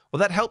praying, well,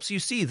 that helps you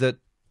see that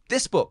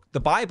this book, the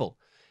Bible,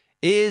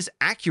 is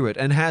accurate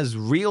and has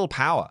real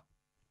power.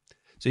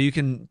 So you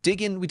can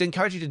dig in. We'd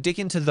encourage you to dig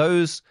into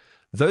those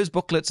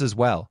booklets as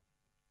well.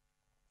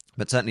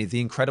 But certainly, The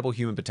Incredible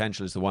Human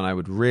Potential is the one I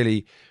would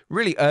really,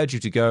 really urge you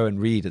to go and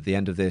read at the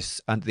end of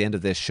this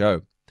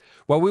show.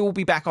 Well, we will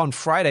be back on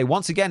Friday,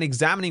 once again,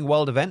 examining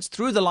world events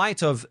through the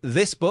light of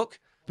this book,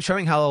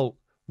 showing how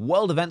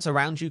world events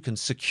around you can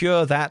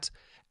secure that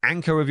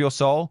anchor of your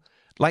soul.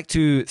 I'd like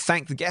to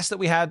thank the guests that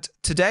we had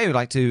today. We'd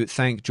like to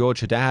thank George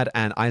Haddad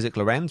and Isaac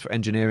Lorenz for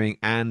engineering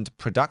and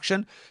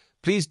production.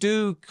 Please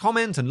do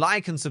comment and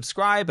like and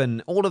subscribe,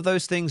 and all of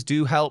those things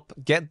do help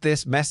get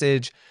this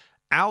message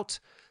out.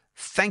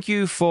 Thank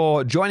you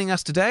for joining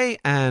us today,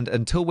 and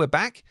until we're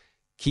back,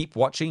 keep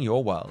watching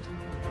your world.